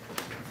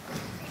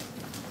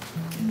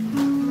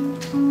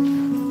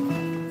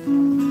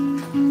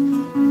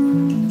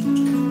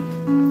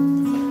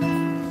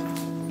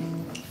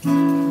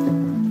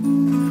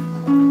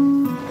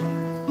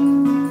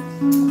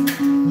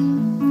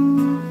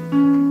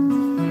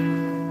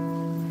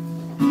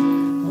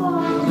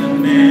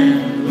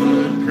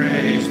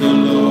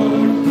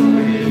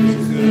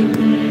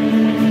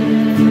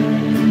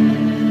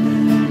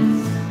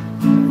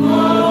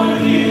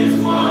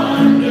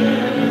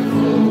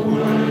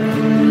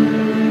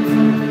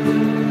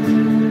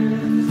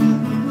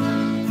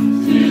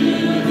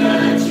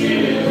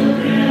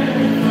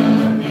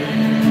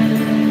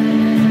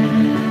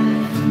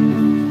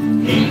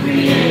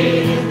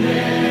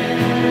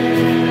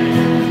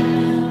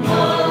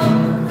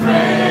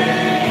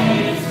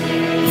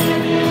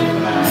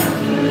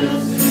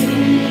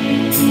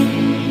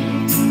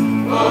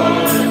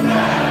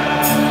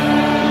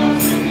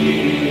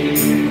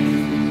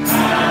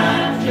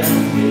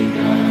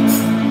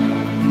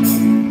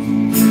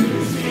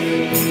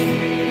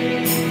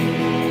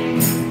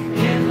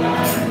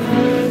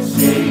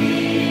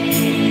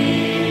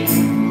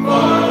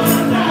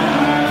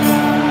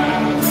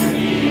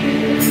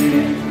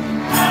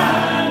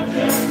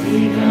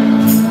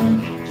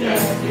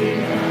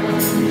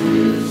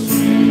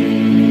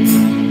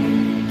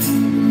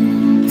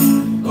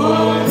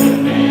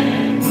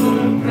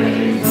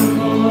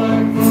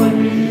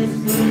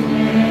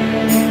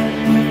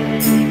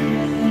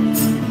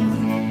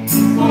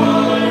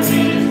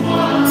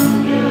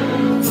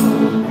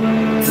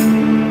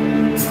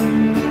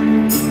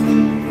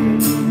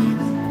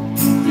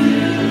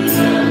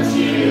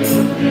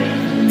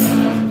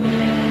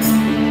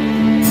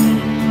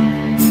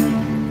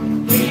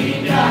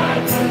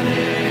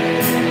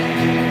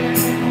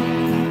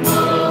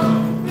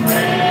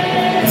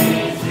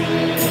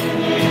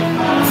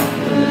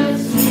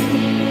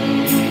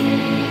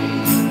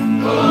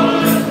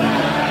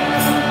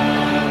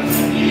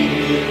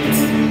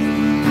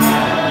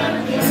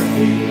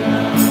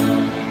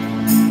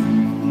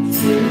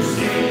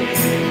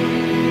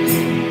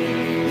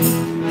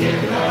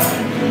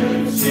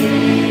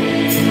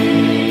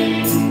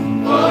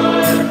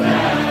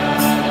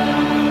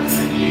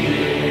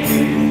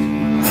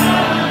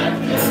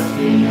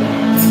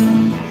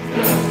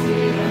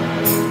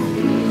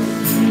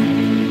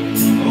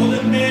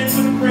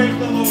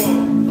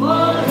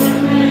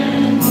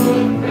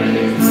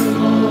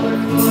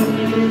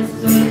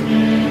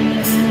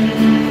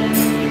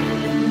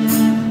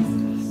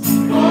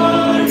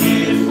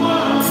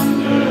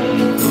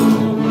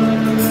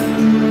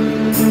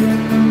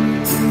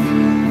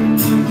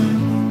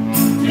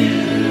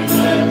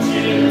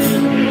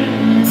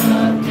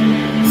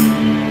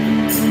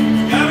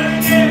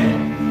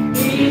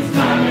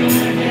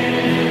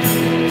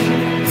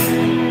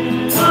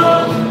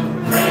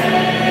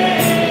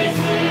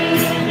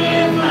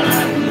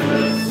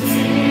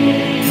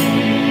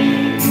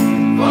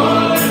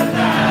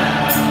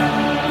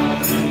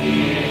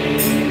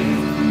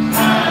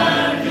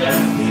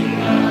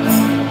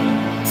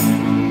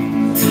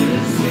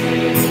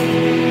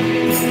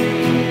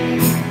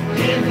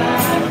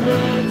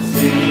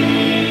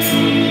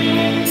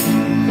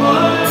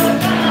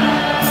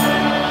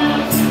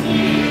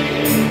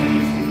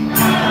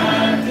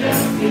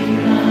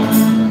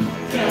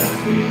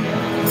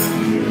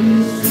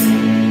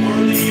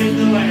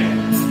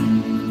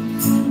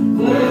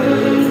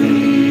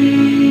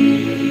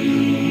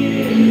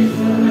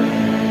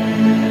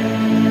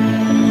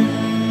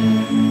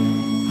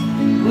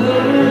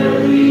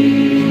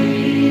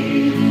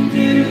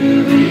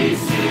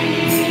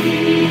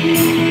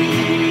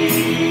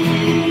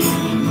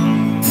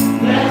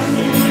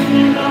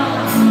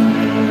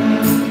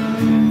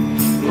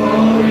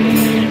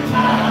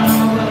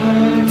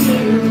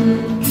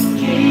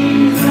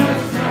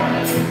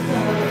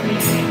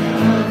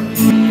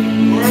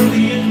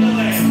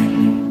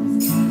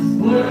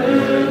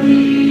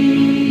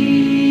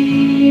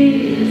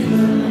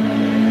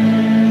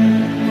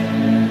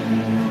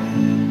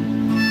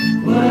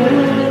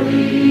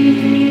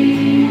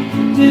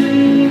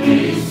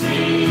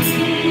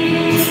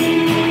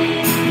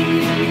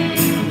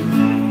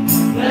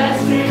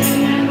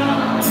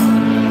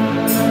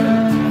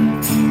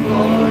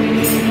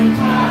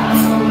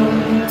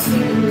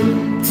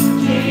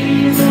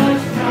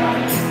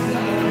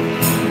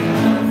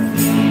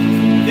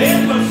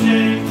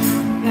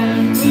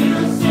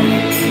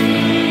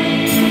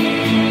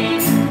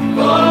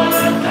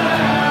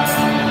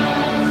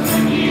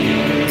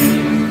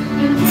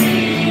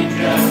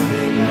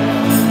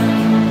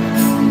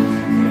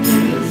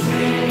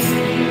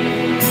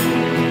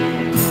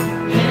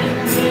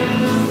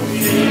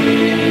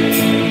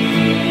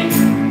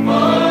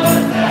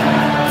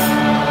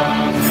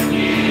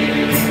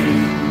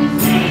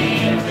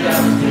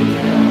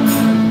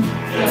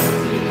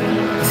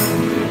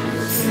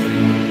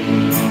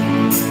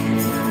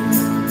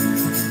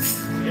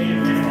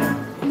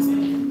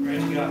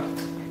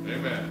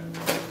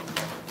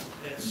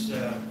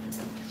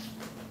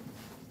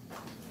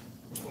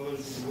 close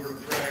with a word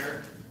of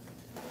prayer.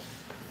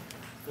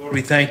 Lord,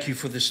 we thank you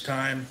for this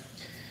time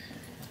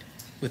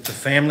with the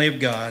family of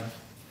God.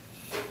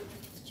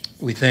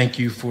 We thank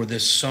you for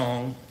this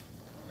song,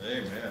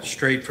 Amen.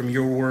 straight from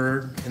your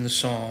word in the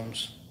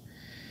Psalms.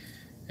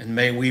 And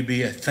may we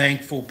be a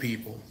thankful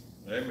people,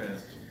 Amen.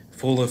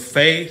 full of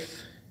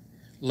faith,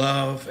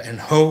 love, and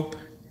hope,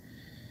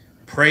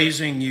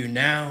 praising you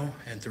now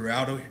and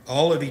throughout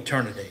all of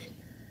eternity.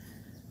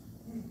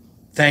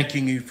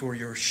 Thanking you for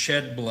your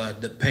shed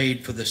blood that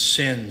paid for the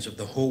sins of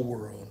the whole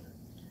world.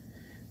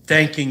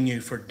 Thanking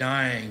you for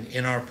dying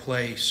in our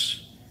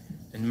place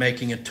and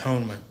making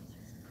atonement.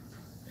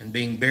 And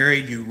being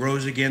buried, you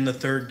rose again the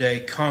third day,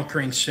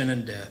 conquering sin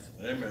and death.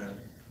 Amen.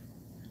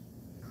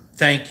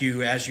 Thank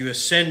you. As you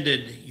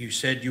ascended, you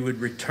said you would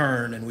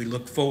return, and we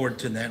look forward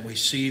to that. We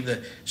see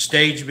the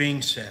stage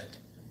being set,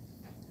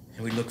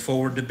 and we look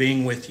forward to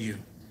being with you,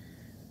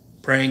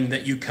 praying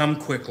that you come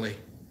quickly.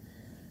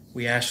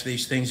 We ask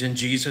these things in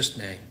Jesus'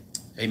 name.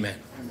 Amen.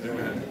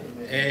 Amen.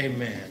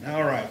 Amen.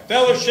 All right.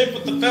 Fellowship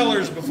with the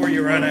fellers before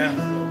you run out.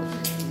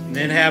 And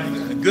then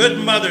have a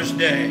good Mother's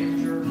Day.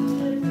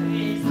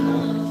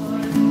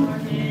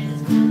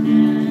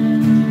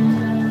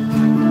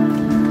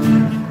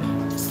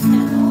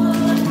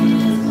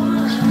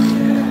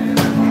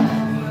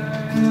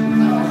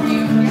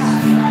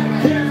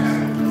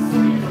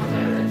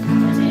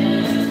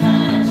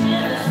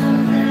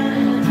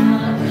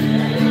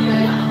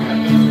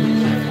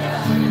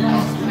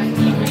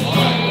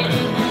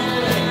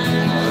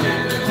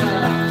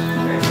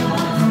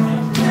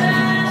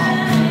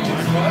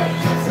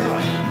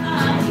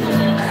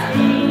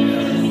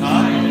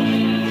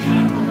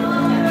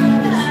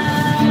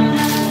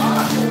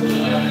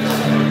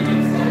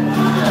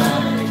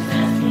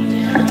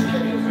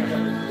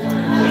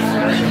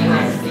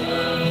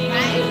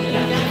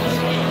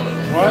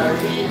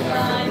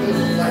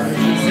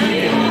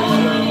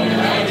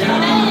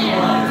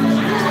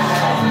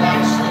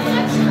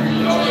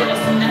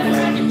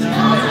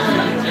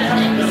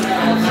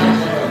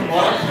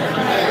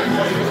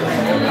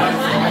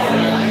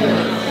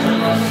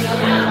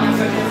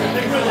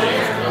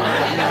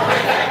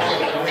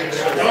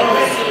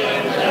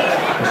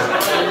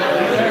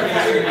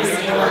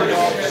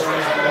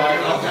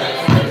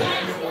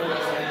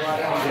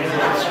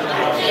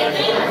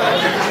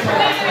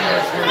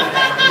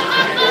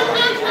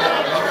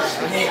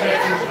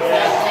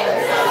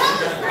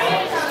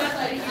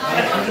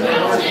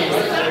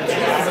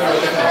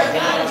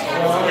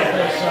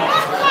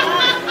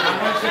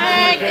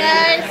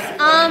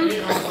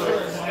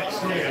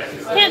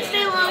 Can't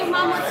stay long.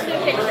 Mom wants to do a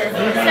picture. So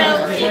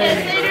we'll see you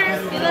guys later.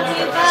 We love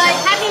you. Bye.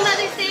 Happy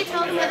Mother's Day to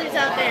all the mothers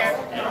out there.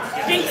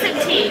 Drink some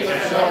tea.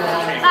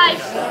 Bye.